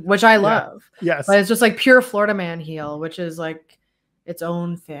mean? Which I love. Yeah. Yes. But it's just like pure Florida man heel, which is like its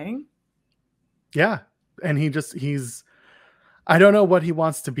own thing. Yeah. And he's, I don't know what he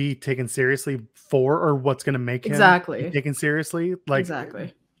wants to be taken seriously for, or what's going to make him taken seriously. Like,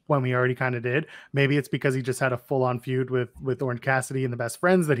 exactly. When we already kind of did. Maybe it's because he just had a full-on feud with Orange Cassidy and the Best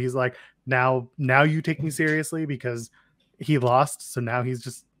Friends that he's like, now you take me seriously, because he lost. So now he's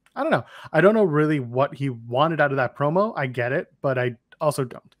just, I don't know. I don't know really what he wanted out of that promo. I get it, but I also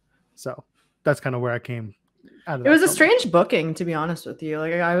don't. So that's kind of where I came out of It that was a promo. strange booking, to be honest with you.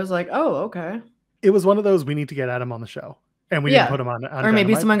 Like I was like, oh, okay. It was one of those, we need to get Adam on the show, and we didn't put him on or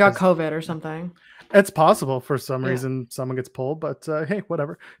maybe Dynamite someone got because COVID or something. it's possible for some Yeah. reason someone gets pulled, but hey,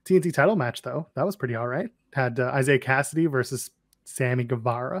 whatever. TNT title match though, that was pretty all right. Had Isaiah Cassidy versus Sammy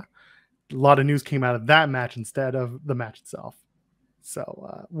Guevara. A lot of news came out of that match instead of the match itself.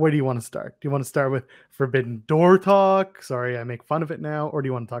 So where do you want to start? Do you want to start with Forbidden Door talk? Sorry, I make fun of it now. Or do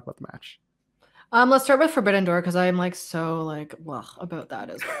you want to talk about the match? Let's start with Forbidden Door because I'm like so like about that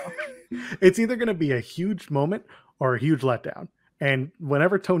as well. It's either going to be a huge moment or a huge letdown. And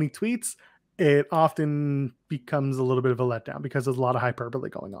whenever Tony tweets, it often becomes a little bit of a letdown because there's a lot of hyperbole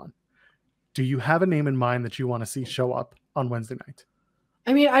going on. Do you have a name in mind that you want to see show up on Wednesday night?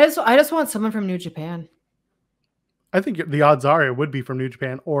 I mean, I just want someone from New Japan. I think the odds are it would be from New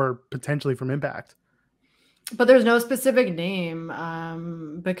Japan or potentially from Impact. But there's no specific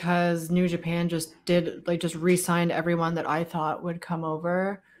name because New Japan just re-signed everyone that I thought would come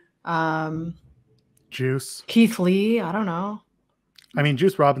over. Juice. Keith Lee, I don't know. I mean,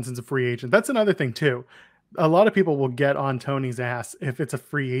 Juice Robinson's a free agent. That's another thing too. A lot of people will get on Tony's ass if it's a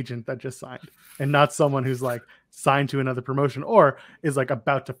free agent that just signed and not someone who's like signed to another promotion or is like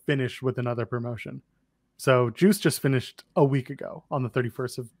about to finish with another promotion. So Juice just finished a week ago on the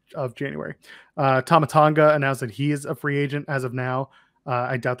 31st of January. Tama Tonga announced that he is a free agent as of now.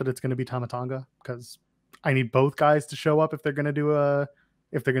 I doubt that it's going to be Tama Tonga because I need both guys to show up if they're going to do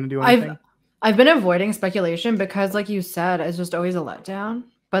anything. I've been avoiding speculation because, like you said, it's just always a letdown.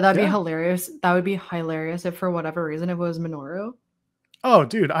 But that'd be hilarious. That would be hilarious if, for whatever reason, it was Minoru. Oh,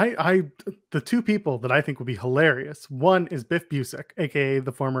 dude, the two people that I think would be hilarious. One is Biff Busick, aka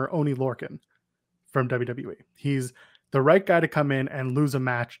the former Oni Lorcan from WWE. He's the right guy to come in and lose a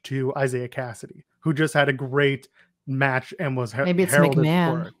match to Isaiah Cassidy, who just had a great match and was maybe it's heralded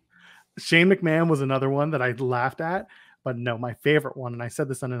McMahon. for it. Shane McMahon was another one that I laughed at, but no, my favorite one, and I said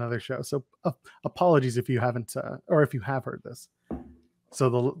this on another show, so apologies if you haven't or if you have heard this.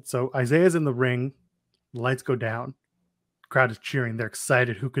 So Isaiah's in the ring, lights go down, crowd is cheering, they're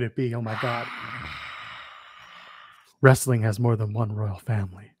excited. Who could it be? Oh my god. Wrestling has more than one royal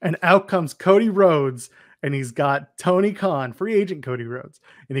family. And out comes Cody Rhodes, and he's got Tony Khan, free agent Cody Rhodes.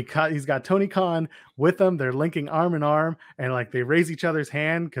 And he's got Tony Khan with him. They're linking arm in arm, and like they raise each other's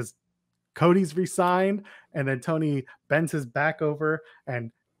hand because Cody's re-signed. And then Tony bends his back over,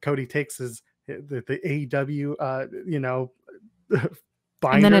 and Cody takes the AEW,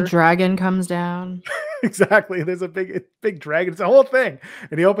 binder. And then a dragon comes down. Exactly. There's a big dragon. It's a whole thing.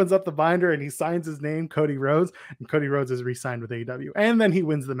 And he opens up the binder and he signs his name, Cody Rhodes. And Cody Rhodes is re-signed with AEW. And then he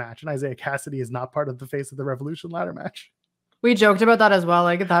wins the match. And Isaiah Cassidy is not part of the Face of the Revolution ladder match. We joked about that as well.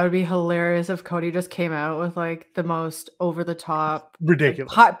 Like, that would be hilarious if Cody just came out with like the most over the top,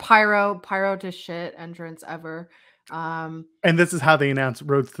 ridiculous, like, pyro to shit entrance ever. And this is how they announced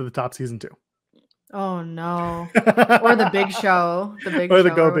Rhodes to the Top season 2. Oh no. Or the Big Show. Big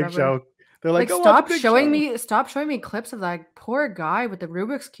Show. They're like, stop showing me clips of that poor guy with the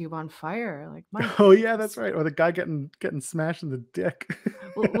Rubik's Cube on fire. Like, yeah, that's right. Or the guy getting smashed in the dick.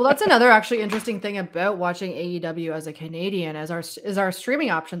 well, that's another actually interesting thing about watching AEW as a Canadian, is our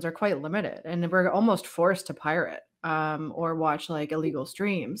streaming options are quite limited, and we're almost forced to pirate or watch like illegal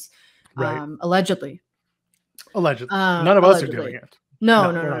streams. Right. Allegedly. None of us are doing it.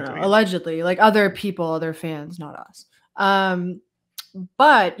 No. Allegedly, like other people, other fans, not us.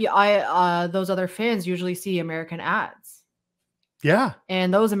 But those other fans usually see American ads. Yeah.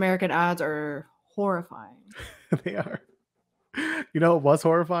 And those American ads are horrifying. They are. You know, it was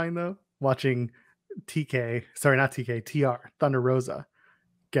horrifying though, watching TR, Thunder Rosa,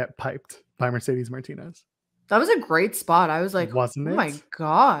 get piped by Mercedes Martinez. That was a great spot. I was like, wasn't it? Oh my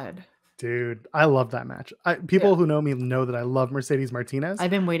God. Dude, I love that match. People who know me know that I love Mercedes Martinez. I've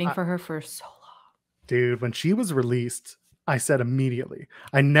been waiting for her for so long. Dude, when she was released, I said immediately,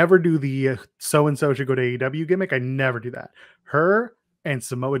 I never do the so-and-so should go to AEW gimmick. I never do that. Her and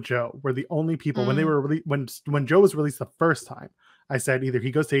Samoa Joe were the only people when they were when Joe was released the first time. I said either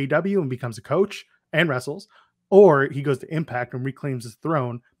he goes to AEW and becomes a coach and wrestles, or he goes to Impact and reclaims his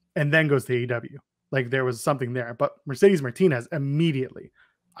throne and then goes to AEW. Like there was something there. But Mercedes Martinez, immediately,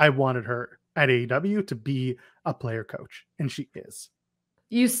 I wanted her at AEW to be a player coach, and she is.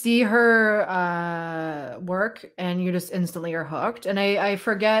 You see her work and you just instantly are hooked. And I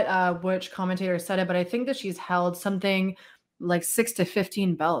forget which commentator said it, but I think that she's held something like 6 to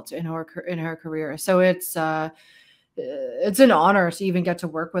 15 belts in her career. So it's an honor to even get to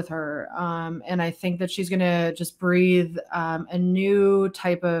work with her. And I think that she's going to just breathe a new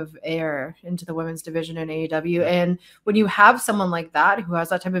type of air into the women's division in AEW. And when you have someone like that who has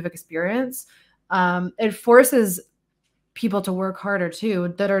that type of experience, it forces people to work harder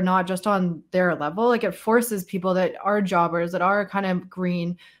too, that are not just on their level. Like it forces people that are jobbers, that are kind of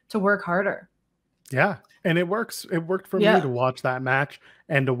green, to work harder. Yeah. And it works. It worked for me to watch that match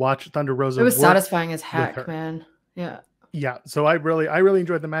and to watch Thunder Rosa. It was work satisfying as heck, man. Yeah. Yeah. So I really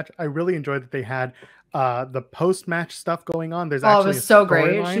enjoyed the match. I really enjoyed that they had the post-match stuff going on. There's actually it was so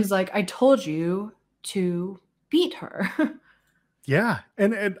great. line. She's like, I told you to beat her. Yeah.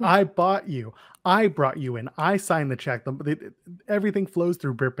 And I bought you. I brought you in. I signed the check. Everything flows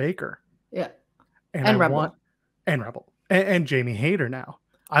through Britt Baker. Yeah. And Rebel. Rebel. And Jamie Hayter now.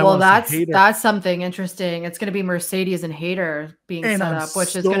 That's something interesting. It's going to be Mercedes and Hayter being set up,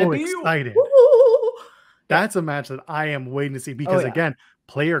 which is going to be excited. That's a match that I am waiting to see because again,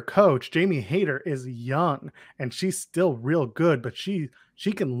 player coach Jamie Hayter is young and she's still real good, but she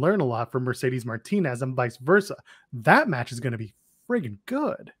can learn a lot from Mercedes Martinez and vice versa. That match is going to be friggin'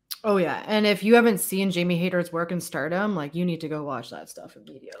 good. Oh yeah, and if you haven't seen Jamie Hayter's work in Stardom, like you need to go watch that stuff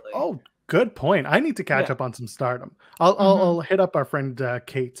immediately. Oh, good point. I need to catch up on some Stardom. I'll hit up our friend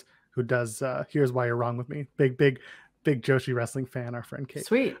Kate, who does Here's Why You're Wrong with Me. Big Joshi wrestling fan. Our friend Kate.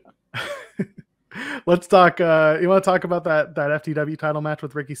 Sweet. Let's talk. You want to talk about that FTW title match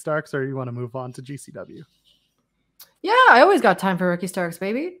with Ricky Starks, or you want to move on to GCW? Yeah, I always got time for Ricky Starks,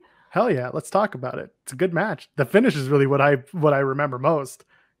 baby. Hell yeah, let's talk about it. It's a good match. The finish is really what I remember most.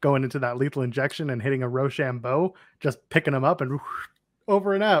 Going into that lethal injection and hitting a Rochambeau, just picking him up and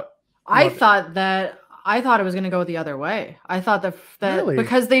over and out. I thought it was going to go the other way. I thought that really?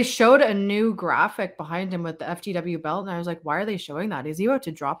 Because they showed a new graphic behind him with the FTW belt, and I was like, why are they showing that? Is he about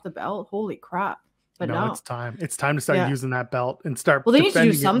to drop the belt? Holy crap. But no. It's time. It's time to start using that belt and start. Well, they need to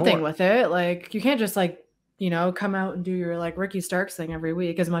do something with it. Like, you can't just come out and do your like Ricky Starks thing every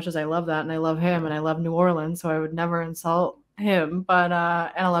week, as much as I love that. And I love him and I love New Orleans. So I would never insult him, but, and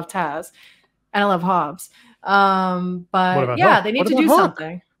I love Taz and I love Hobbs. But yeah, Hook? They need to do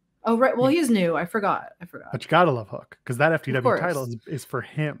something. Oh, right. Well, he's new. I forgot. But you gotta love Hook because that FTW title is for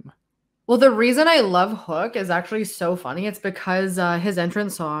him. Well, the reason I love Hook is actually so funny. It's because his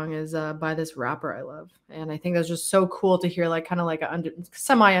entrance song is by this rapper I love. And I think that's just so cool to hear, like, kind of like a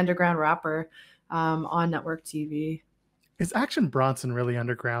semi-underground rapper on network TV. Is Action Bronson really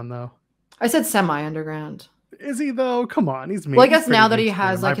underground, though? I said semi-underground. Is he, though? Come on, he's me. Well, I guess now that he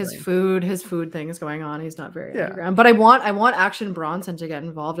has like his food things going on, he's not very underground. But I want Action Bronson to get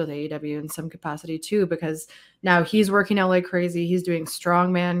involved with AEW in some capacity too, because now he's working out like crazy. He's doing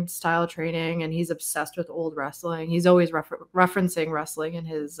strongman style training, and he's obsessed with old wrestling. He's always referencing wrestling in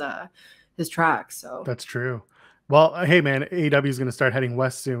his tracks. So that's true. Well, hey man, AEW is going to start heading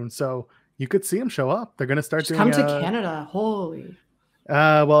west soon, so you could see him show up. They're going to start come to Canada. Holy.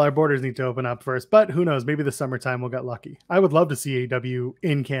 Well, our borders need to open up first, but who knows? Maybe this summertime we'll get lucky. I would love to see AEW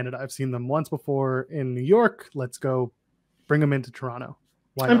in Canada. I've seen them once before in New York. Let's go bring them into Toronto.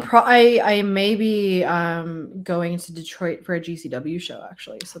 Why not? I may be going to Detroit for a GCW show,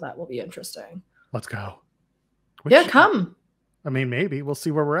 actually, so that will be interesting. Let's go. Come. I mean, maybe. We'll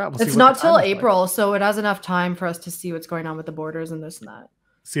see where we're at. It's not till April, so it has enough time for us to see what's going on with the borders and this and that.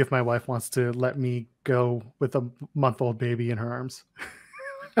 See if my wife wants to let me go with a month-old baby in her arms.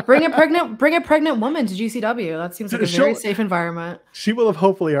 Bring a pregnant woman to GCW. That seems like a very safe environment. She will have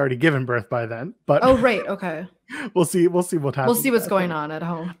hopefully already given birth by then. But oh, right. Okay. We'll see what happens. We'll see what's going on at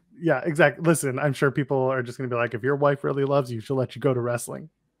home. Yeah, exactly. Listen, I'm sure people are just going to be like, if your wife really loves you, she'll let you go to wrestling.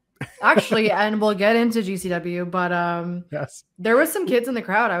 Actually, and we'll get into GCW, but yes, there was some kids in the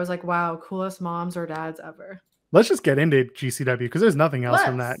crowd. I was like, wow, coolest moms or dads ever. Let's just get into GCW because there's nothing else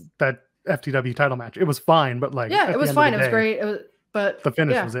from that FTW title match. It was fine, but like it was fine. It was great. But the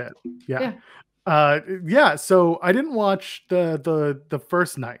finish was it. Yeah. So I didn't watch the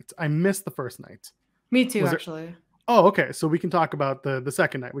first night. I missed the first night. Me too, actually. Oh, okay. So we can talk about the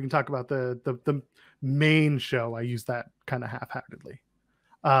second night. We can talk about the main show. I use that kind of half-heartedly.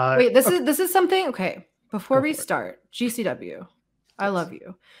 Wait, this is something. Okay, before we start, GCW, I love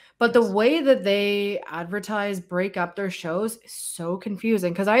you. But the way that they break up their shows is so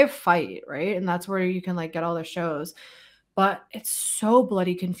confusing because I have Fight, right? And that's where you can like get all the shows. But it's so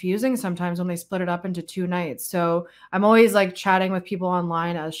bloody confusing sometimes when they split it up into 2 nights. So I'm always like chatting with people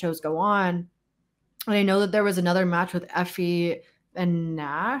online as shows go on. And I know that there was another match with Effie and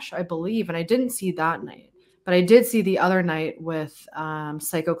Nash, I believe. And I didn't see that night. But I did see the other night with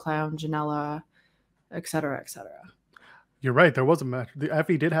Psycho Clown, Janela, et cetera, et cetera. You're right. There was a match. The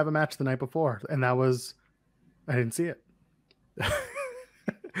Effie did have a match the night before, and that was, I didn't see it.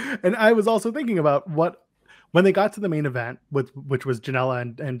 And I was also thinking about when they got to the main event, which was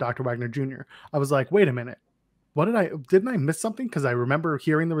Janela and Dr. Wagner Jr., I was like, wait a minute. Didn't I miss something? Because I remember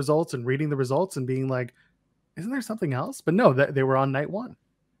hearing the results and reading the results and being like, isn't there something else? But no, that they were on night one.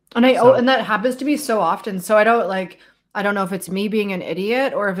 And and that happens to me so often. So I don't know if it's me being an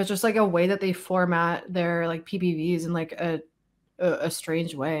idiot or if it's just like a way that they format their like PPVs in like a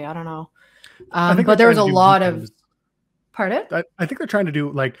strange way. I don't know. But there was a lot of pardon? I think they're trying to do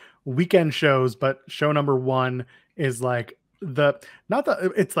like weekend shows, but show number one is like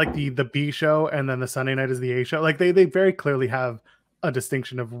it's like the B show, and then the Sunday night is the A show. Like they very clearly have a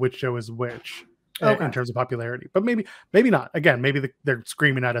distinction of which show is which. Okay. In terms of popularity, but maybe not. Again, maybe they're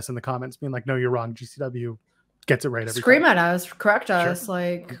screaming at us in the comments, being like, "No, you're wrong. GCW gets it right every Scream time." at us, correct us. Sure.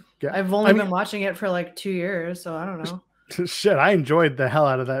 Like, yeah. I've only been watching it for like 2 years, so I don't know. Shit, I enjoyed the hell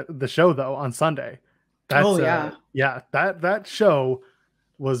out of the show though on Sunday. Yeah, that show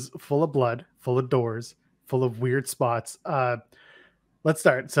was full of blood, full of doors, full of weird spots. Let's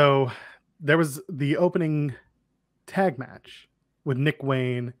start. So there was the opening tag match with Nick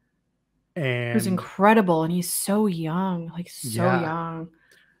Wayne. And it was incredible, and he's so young, like so young.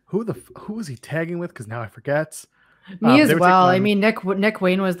 Who was he tagging with? Because now I forget. Me as well. I mean, Nick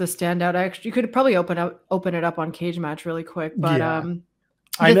Wayne was the standout. Actually, you could probably open it up on Cage Match really quick, but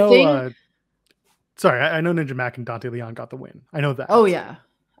I know. Sorry, I know Ninja Mac and Dante Leon got the win. I know that. Oh yeah,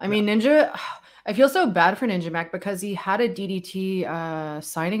 I mean Ninja. I feel so bad for Ninja Mac because he had a DDT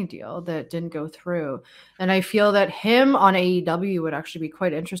signing deal that didn't go through. And I feel that him on AEW would actually be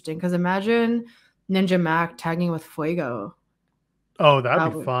quite interesting because imagine Ninja Mac tagging with Fuego. Oh,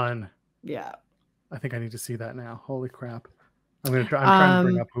 that'd be fun. Yeah. I think I need to see that now. Holy crap. I'm trying to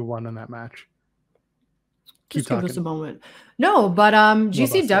bring up who won in that match. Keep talking. Give us a moment. No, but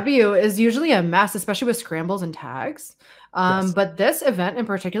GCW is usually a mess, especially with scrambles and tags. Yes. But this event in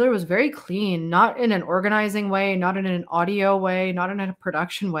particular was very clean, not in an organizing way, not in an audio way, not in a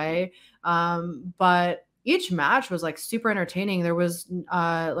production way. But each match was like super entertaining. There was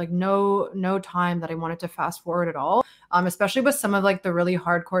like no time that I wanted to fast forward at all. Especially with some of like the really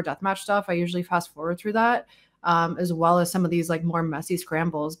hardcore deathmatch stuff. I usually fast forward through that. As well as some of these like more messy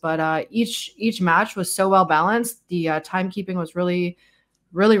scrambles, but each match was so well balanced. The timekeeping was really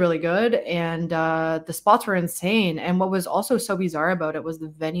good, and the spots were insane. And what was also so bizarre about it was the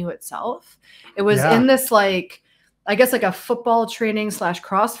venue itself. It was in this like, I guess like a football training /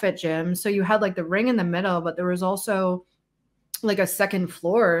 CrossFit gym. So you had like the ring in the middle, but there was also like a second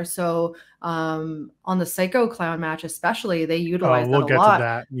floor. So on the Psycho Clown match especially, they utilized that a lot. We'll get to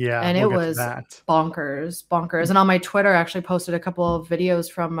that. Yeah, and it was bonkers. And on my Twitter, I actually posted a couple of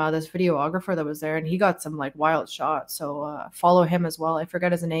videos from this videographer that was there, and he got some like wild shots. So follow him as well. I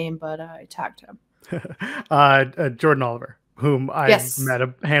forget his name, but I tagged him. Jordan Oliver, whom I've met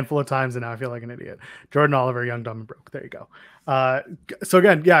a handful of times, and now I feel like an idiot. Jordan Oliver, Young, Dumb, and Broke. There you go. So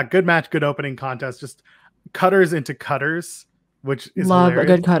again, yeah, good match, good opening contest. Just cutters into cutters, which is love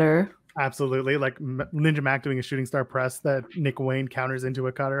hilarious. A good cutter. Absolutely. Like Ninja Mac doing a shooting star press that Nick Wayne counters into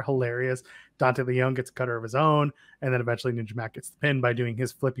a cutter. Hilarious. Dante Leon gets a cutter of his own. And then eventually Ninja Mac gets the pin by doing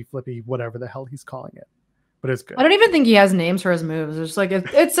his flippy, whatever the hell he's calling it. But it's good. I don't even think he has names for his moves. It's like,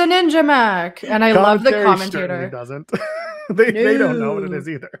 it's a Ninja Mac. And I love the commentator. He doesn't. they don't know what it is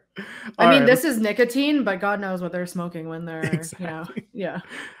either. I mean, this is nicotine, but God knows what they're smoking when they're, exactly. Yeah.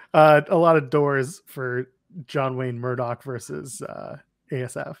 A lot of doors for John Wayne Murdoch versus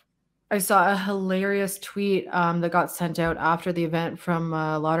ASF. I saw a hilarious tweet that got sent out after the event from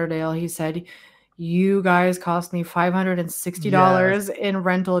Lauderdale. He said, "You guys cost me $560 in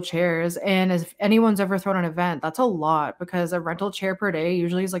rental chairs. And if anyone's ever thrown an event, that's a lot because a rental chair per day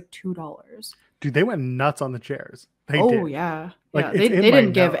usually is like $2. Dude, they went nuts on the chairs. They yeah. Like they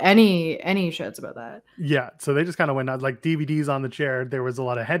didn't give any shits about that. Yeah, so they just kind of went nuts. Like DVDs on the chair. There was a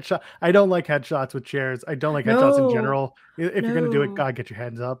lot of headshot. I don't like headshots with chairs. I don't like headshots in general. If you're gonna do it, God, get your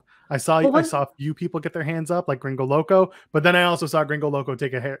hands up. I saw a few people get their hands up, like Gringo Loco, but then I also saw Gringo Loco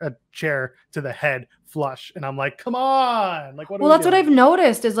take a chair to the head flush, and I'm like, come on, like what? Well, that's what I've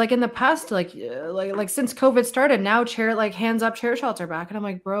noticed is like in the past, like since COVID started, now hands up chair shots are back, and I'm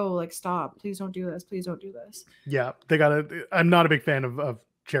like, bro, like stop, please don't do this, please don't do this. Yeah, they gotta. I'm not a big fan of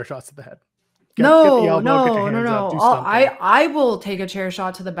chair shots to the head. No. I will take a chair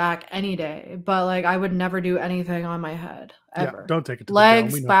shot to the back any day, but like I would never do anything on my head ever. Yeah, don't take it to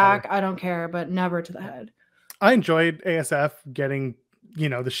legs, the back. I don't care, but never to the head. I enjoyed ASF getting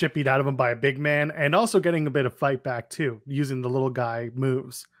the shit beat out of him by a big man, and also getting a bit of fight back too, using the little guy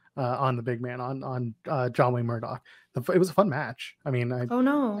moves on the big man on John Wayne Murdoch. It was a fun match. I mean,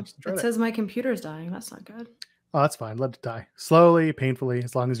 it says my computer's dying. That's not good. Oh, that's fine. Let it die slowly, painfully,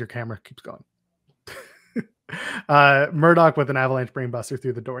 as long as your camera keeps going. Murdoch with an avalanche brainbuster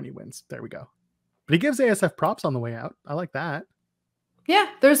through the door, and he wins. There we go. But he gives ASF props on the way out. I like that. Yeah,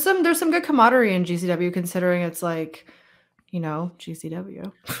 there's some good camaraderie in GCW, considering it's like,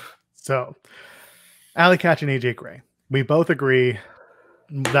 GCW. So, Alley Catch and AJ Gray. We both agree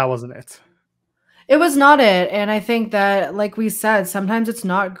that wasn't it. It was not it. And I think that, like we said, sometimes it's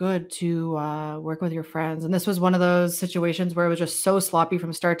not good to work with your friends. And this was one of those situations where it was just so sloppy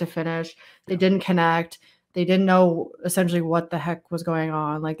from start to finish. They didn't connect. They didn't know essentially what the heck was going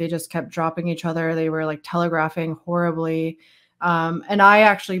on. Like, they just kept dropping each other. They were like telegraphing horribly. And I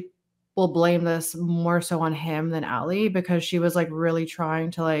actually will blame this more so on him than Allie, because she was like really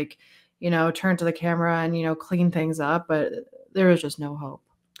trying to like, turn to the camera and, clean things up. But there was just no hope.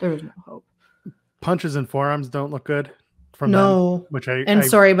 There was no hope. Punches and forearms don't look good from them, which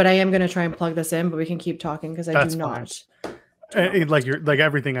sorry, but I am going to try and plug this in, but we can keep talking because I do not. Like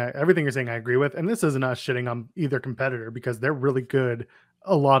everything you're saying, I agree with. And this isn't us shitting on either competitor, because they're really good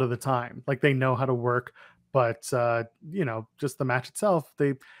a lot of the time. Like, they know how to work, but just the match itself,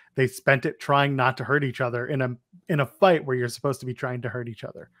 they spent it trying not to hurt each other in a fight where you're supposed to be trying to hurt each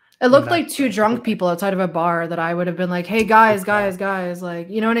other. It looked like two drunk people outside of a bar that I would have been like, hey, guys, like,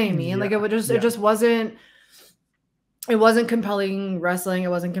 you know what I mean? Yeah. Like, it just wasn't compelling wrestling. It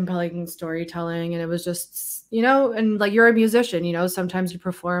wasn't compelling storytelling. And it was just, and like, you're a musician, sometimes you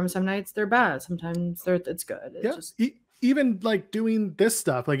perform, some nights they're bad. Sometimes it's good. It's just... Even like doing this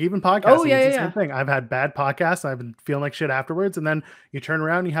stuff, like even podcasting, it's the same thing. I've had bad podcasts. I've been feeling like shit afterwards. And then you turn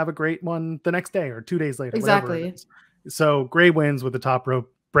around and you have a great one the next day or 2 days later. Exactly. So Gray wins with the top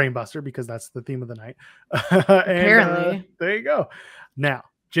rope brainbuster, because that's the theme of the night. Apparently. There you go. Now,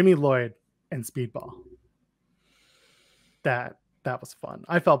 Jimmy Lloyd and Speedball. That was fun.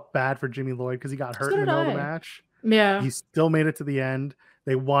 I felt bad for Jimmy Lloyd because he got hurt in the middle of the match. Yeah. He still made it to the end.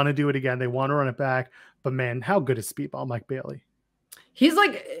 They want to do it again. They want to run it back. But man, how good is Speedball Mike Bailey? He's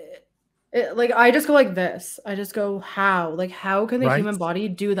like I just go like this. I just go, how? Like, how can the human body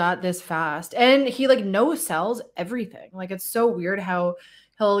do that this fast? And he like no sells everything. Like, it's so weird how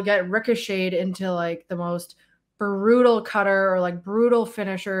he'll get ricocheted into like the most brutal cutter or like brutal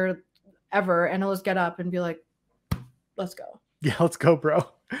finisher ever, and he'll just get up and be like, let's go. Yeah, let's go, bro.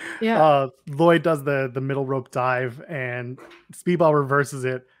 Yeah. Lloyd does the middle rope dive, and Speedball reverses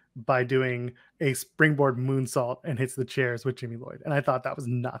it by doing a springboard moonsault and hits the chairs with Jimmy Lloyd. And I thought that was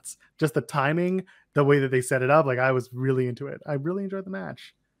nuts. Just the timing, the way that they set it up, like, I was really into it. I really enjoyed the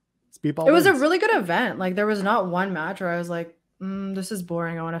match. Speedball It was a really good event. Like, there was not one match where I was like, this is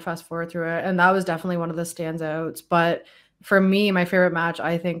boring. I want to fast forward through it. And that was definitely one of the standouts. But for me, my favorite match,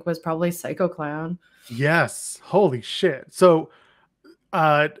 I think, was probably Psycho Clown. Yes. Holy shit. So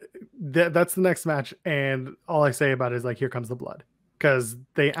that's the next match. And all I say about it is like, here comes the blood. Because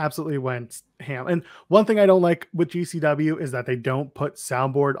they absolutely went ham. And one thing I don't like with GCW is that they don't put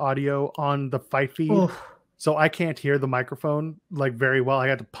soundboard audio on the fight feed. Oof. So I can't hear the microphone like very well. I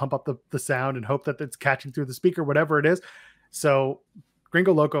had to pump up the sound and hope that it's catching through the speaker, whatever it is. So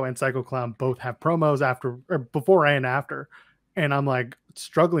Gringo Loco and Psycho Clown both have promos after or before and after. And I'm like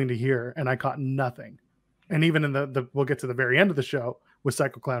struggling to hear, and I caught nothing. And even in the we'll get to the very end of the show with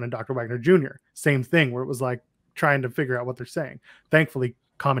Psycho Clown and Dr. Wagner Jr., same thing, where it was like trying to figure out what they're saying. Thankfully,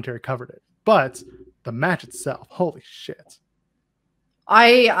 commentary covered it. But the match itself, holy shit.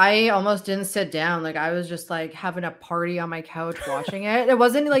 I almost didn't sit down. Like, I was just like having a party on my couch watching it. It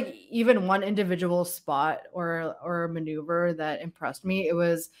wasn't like even one individual spot or maneuver that impressed me. It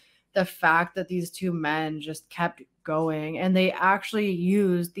was the fact that these two men just kept going, and they actually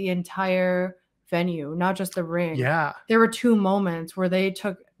used the entire venue, not just the ring. Yeah. There were 2 moments where they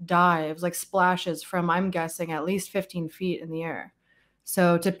took dives, like splashes from, I'm guessing, at least 15 feet in the air.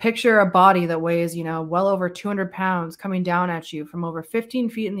 So to picture a body that weighs, well over 200 pounds coming down at you from over 15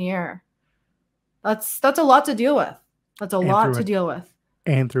 feet in the air, that's a lot to deal with. That's a lot to deal with.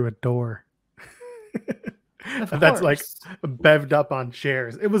 And through a door. That's like bevved up on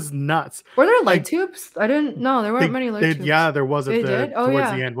chairs. It was nuts. Were there light tubes? I didn't know. There weren't many light tubes. Yeah, there was towards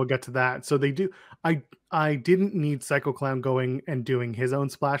the end. We'll get to that. So they do. I didn't need Psycho Clown going and doing his own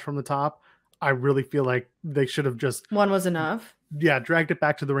splash from the top. I really feel like they should have just one was enough. Yeah, dragged it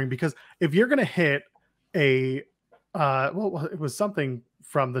back to the ring, because if you're gonna hit a it was something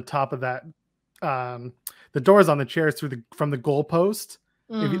from the top of that the doors on the chairs from the goalpost.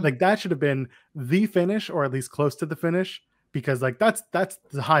 Like, that should have been the finish, or at least close to the finish, because like that's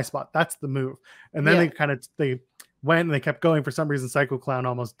the high spot, that's the move. And then they went and they kept going. For some reason, Psycho Clown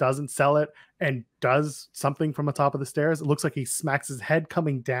almost doesn't sell it and does something from the top of the stairs. It looks like he smacks his head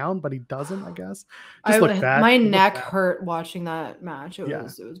coming down, but he doesn't, I guess. My neck hurt watching that match. It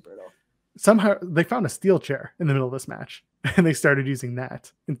was brutal. Somehow they found a steel chair in the middle of this match. and they started using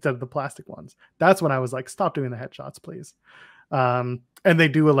that instead of the plastic ones. That's when I was like, stop doing the headshots, please. And they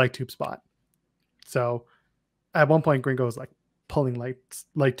do a light tube spot. So at one point, Gringo was like pulling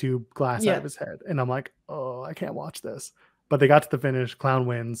light tube glass out of his head. And I'm like, oh, I can't watch this. But they got to the finish. Clown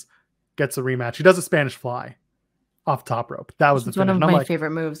wins, gets a rematch. He does a Spanish fly off top rope. That was the finish. One of my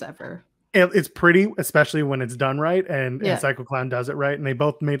favorite moves ever. It's pretty, especially when it's done right. And Psycho Clown does it right. And they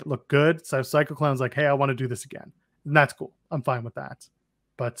both made it look good. So Psycho Clown's like, hey, I want to do this again. And that's cool. I'm fine with that.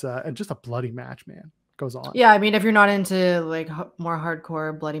 But and just a bloody match, man. Goes on. Yeah, I mean, if you're not into like more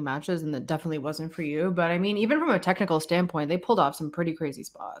hardcore bloody matches, then it definitely wasn't for you. But I mean, even from a technical standpoint, they pulled off some pretty crazy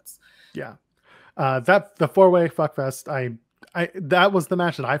spots. Yeah. That the 4-way fuckfest, I that was the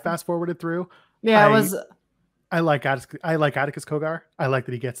match that I fast forwarded through. Yeah, it was. I like Atticus Kogar. I like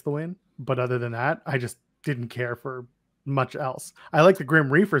that he gets the win. But other than that, I just didn't care for much else. I like the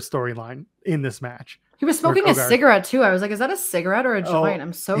Grim Reaper storyline in this match. He was smoking a cigarette too. I was like, is that a cigarette or a joint?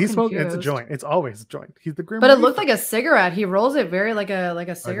 I'm so confused. It's a joint. It's always a joint. He's the Grim But Reaper. It looked like a cigarette. He rolls it very like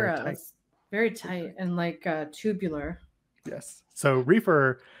a cigarette. Very tight and like tubular. Yes. So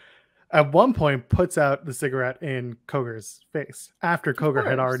Reaper at one point puts out the cigarette in Kogar's face after Kogar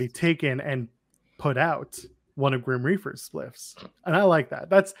had already taken and put out one of Grim Reaper's spliffs. And I like that.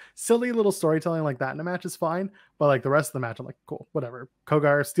 That's silly little storytelling like that in a match is fine. But like the rest of the match, I'm like, cool, whatever.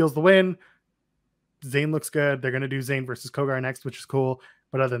 Kogar steals the win. Zayn looks good. They're going to do Zayn versus Kogar next, which is cool.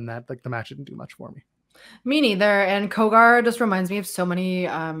 But other than that, like the match didn't do much for me. Me neither. And Kogar just reminds me of so many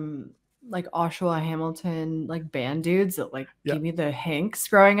like Oshawa Hamilton like band dudes that like gave me the hinks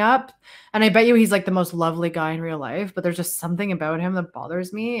growing up. And I bet you he's like the most lovely guy in real life, but there's just something about him that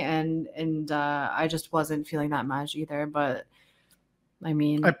bothers me. And I just wasn't feeling that match either. But I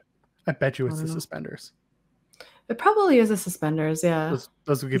mean, I bet you it's the suspenders. It probably is the suspenders. Yeah.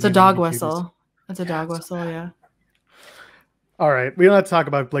 Those it's a dog whistle. It's a dog whistle, yeah. All right, we don't have to talk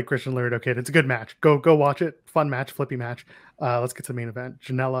about Blake Christian Laredo Kid. It's a good match. Go watch it. Fun match, flippy match. Let's get to the main event.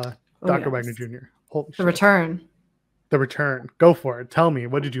 Janela, Dr. Wagner Jr. Holy shit. Return. The return. Go for it. Tell me,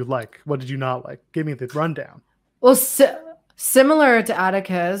 what did you like? What did you not like? Give me the rundown. Well, similar to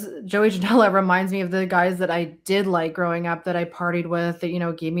Atticus, Joey Janela reminds me of the guys that I did like growing up, that I partied with,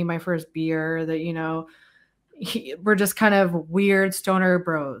 that gave me my first beer, that we're just kind of weird stoner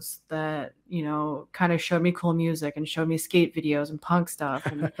bros that kind of showed me cool music and showed me skate videos and punk stuff.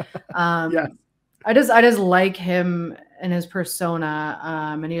 And I just like him and his persona,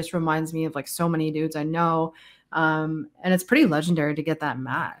 and he just reminds me of like so many dudes I know, and it's pretty legendary to get that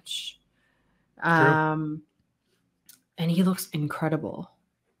match. And he looks incredible,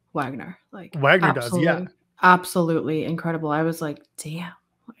 Wagner. Like Wagner does, yeah, absolutely incredible. I was like, damn,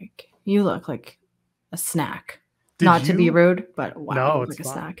 like you look like a snack. To be rude, but wow, no, it's like a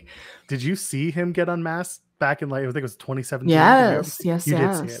snack. Did you see him get unmasked back in like I think it was 2017? Yes. You did see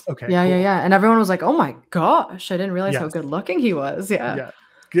it. Okay. Yeah, cool. Yeah. And everyone was like, "Oh my gosh, I didn't realize how good looking he was." Yeah.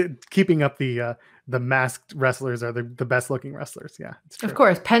 Keeping up the masked wrestlers are the best looking wrestlers. Yeah, it's true. Of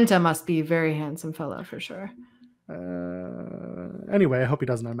course, Penta must be a very handsome fellow for sure. Anyway, I hope he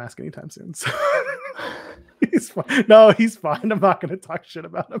doesn't unmask anytime soon. So. He's fine. No, he's fine. I'm not going to talk shit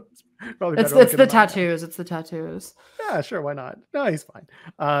about him. It's the tattoos. It's the tattoos. Yeah, sure. Why not? No, he's fine.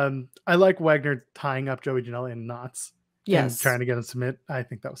 I like Wagner tying up Joey Janela in knots. Yes. And trying to get him to submit. I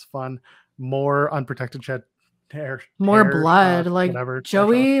think that was fun. More unprotected hair. More blood. Like whatever.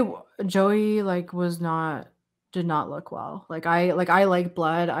 Joey like did not look well. I like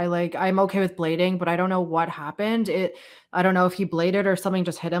blood. I'm okay with blading, but I don't know what happened. I don't know if he bladed or something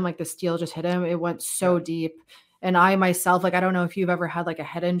just hit him, like the steel just hit him. It went so deep. And I myself, like, I don't know if you've ever had like a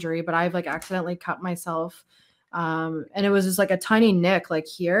head injury, but I've like accidentally cut myself. And it was just like a tiny nick like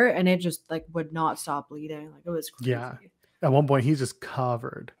here, and it just like would not stop bleeding. Like it was crazy. Yeah. At one point he's just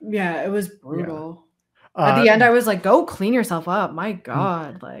covered. Yeah, it was brutal. Yeah. At the end, I was like, go clean yourself up. My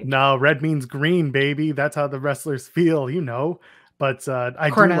God. Like, no, red means green, baby. That's how the wrestlers feel, But I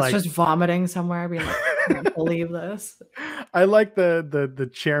Cornette's do like just vomiting somewhere, being like, I can't believe this. I like the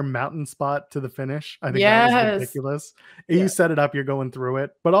chair mountain spot to the finish. I think that was ridiculous. You set it up, you're going through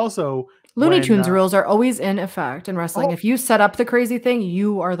it. But also Looney Tunes rules are always in effect in wrestling. If you set up the crazy thing,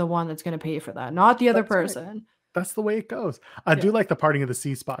 you are the one that's going to pay for that, not the other person. Right. That's the way it goes. I do like the parting of the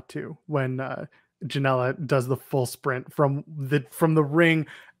C spot too, when Janela does the full sprint from the ring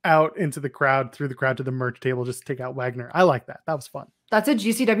out into the crowd, through the crowd to the merch table, just to take out Wagner. I like that. That was fun. That's a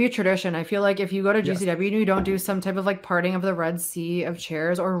GCW tradition. I feel like if you go to GCW and you don't do some type of like parting of the Red Sea of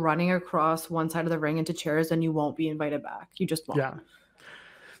chairs or running across one side of the ring into chairs, then you won't be invited back. You just won't. Yeah.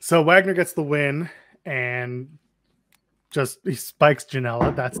 So Wagner gets the win, and just he spikes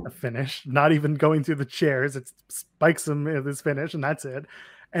Janela. That's the finish. Not even going through the chairs. It spikes him in his finish, and that's it.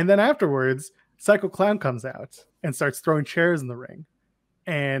 And then afterwards, Psycho Clown comes out and starts throwing chairs in the ring,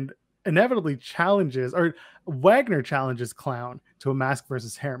 and inevitably Wagner challenges Clown to a mask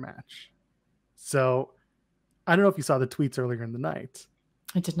versus hair match. So I don't know if you saw the tweets earlier in the night.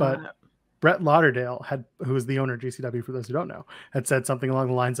 I did not. But Brett Lauderdale, who is the owner of GCW, for those who don't know, had said something along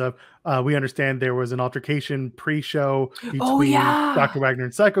the lines of, we understand there was an altercation pre-show between Dr. Wagner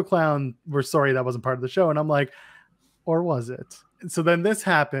and Psycho Clown. We're sorry that wasn't part of the show. And I'm like, or was it? And so then this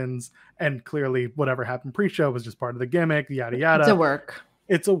happens, and clearly whatever happened pre-show was just part of the gimmick, yada, yada.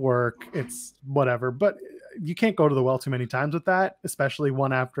 It's a work. It's whatever. But you can't go to the well too many times with that, especially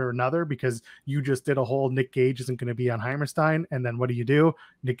one after another, because you just did a whole Nick Gage isn't going to be on Hammerstein. And then what do?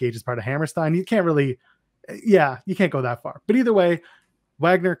 Nick Gage is part of Hammerstein. You can't really, you can't go that far. But either way,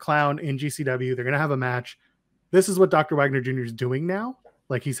 Wagner, Clown in GCW, they're going to have a match. This is what Dr. Wagner Jr. is doing now.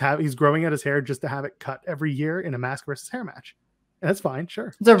 Like he's growing out his hair just to have it cut every year in a mask versus hair match. And that's fine.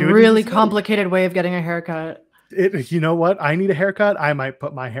 Sure. It's a really complicated way of getting a haircut. You know what? I need a haircut. I might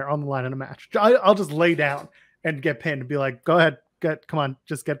put my hair on the line in a match. I'll just lay down and get pinned and be like, go ahead, come on,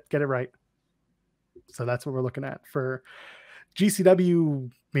 just get it right. So that's what we're looking at for GCW.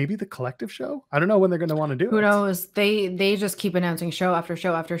 Maybe the collective show. I don't know when they're going to want to do it. Who knows? They just keep announcing show after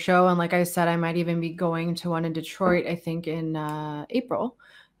show after show. And like I said, I might even be going to one in Detroit, I think in April,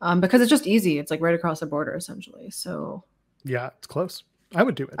 because it's just easy. It's like right across the border essentially. So yeah, it's close. I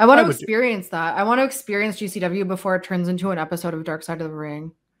would do it. I want to experience that. I want to experience GCW before it turns into an episode of Dark Side of the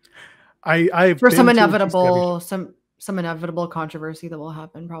Ring. I for some inevitable controversy that will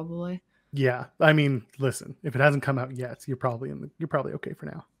happen probably. Yeah, I mean, listen, if it hasn't come out yet, you're probably okay for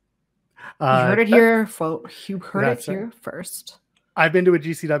now. You heard it here, folks. You heard it here first. I've been to a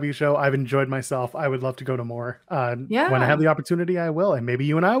GCW show. I've enjoyed myself. I would love to go to more. When I have the opportunity, I will, and maybe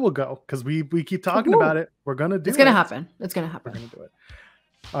you and I will go because we keep talking about it. We're gonna do it. It's gonna happen. It's gonna happen. We're gonna do it.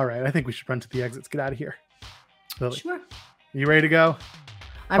 All right, I think we should run to the exits. Get out of here. Lillie, sure. You ready to go?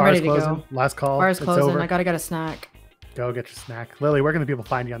 I'm ready to go. Last call. Bar's closing. I gotta get a snack. Go get your snack. Lillie, where can the people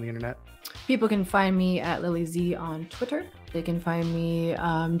find you on the internet? People can find me at Lillie Z on Twitter. They can find me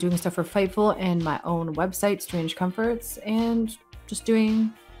doing stuff for Fightful and my own website, Strange Comforts, and just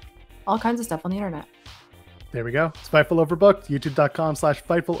doing all kinds of stuff on the internet. There we go. It's Fightful Overbooked,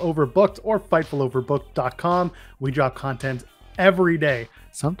 youtube.com/Fightful Overbooked or FightfulOverbooked.com. We drop content every day,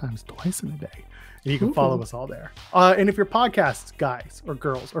 sometimes twice in a day. And you can follow us all there. And if you're podcasts, guys or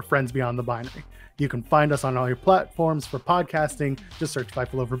girls or friends beyond the binary, you can find us on all your platforms for podcasting. Just search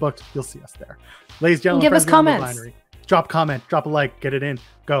Fightful Overbooked. You'll see us there. Ladies and gentlemen, give us comments. Drop a comment, drop a like, get it in.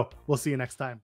 Go. We'll see you next time.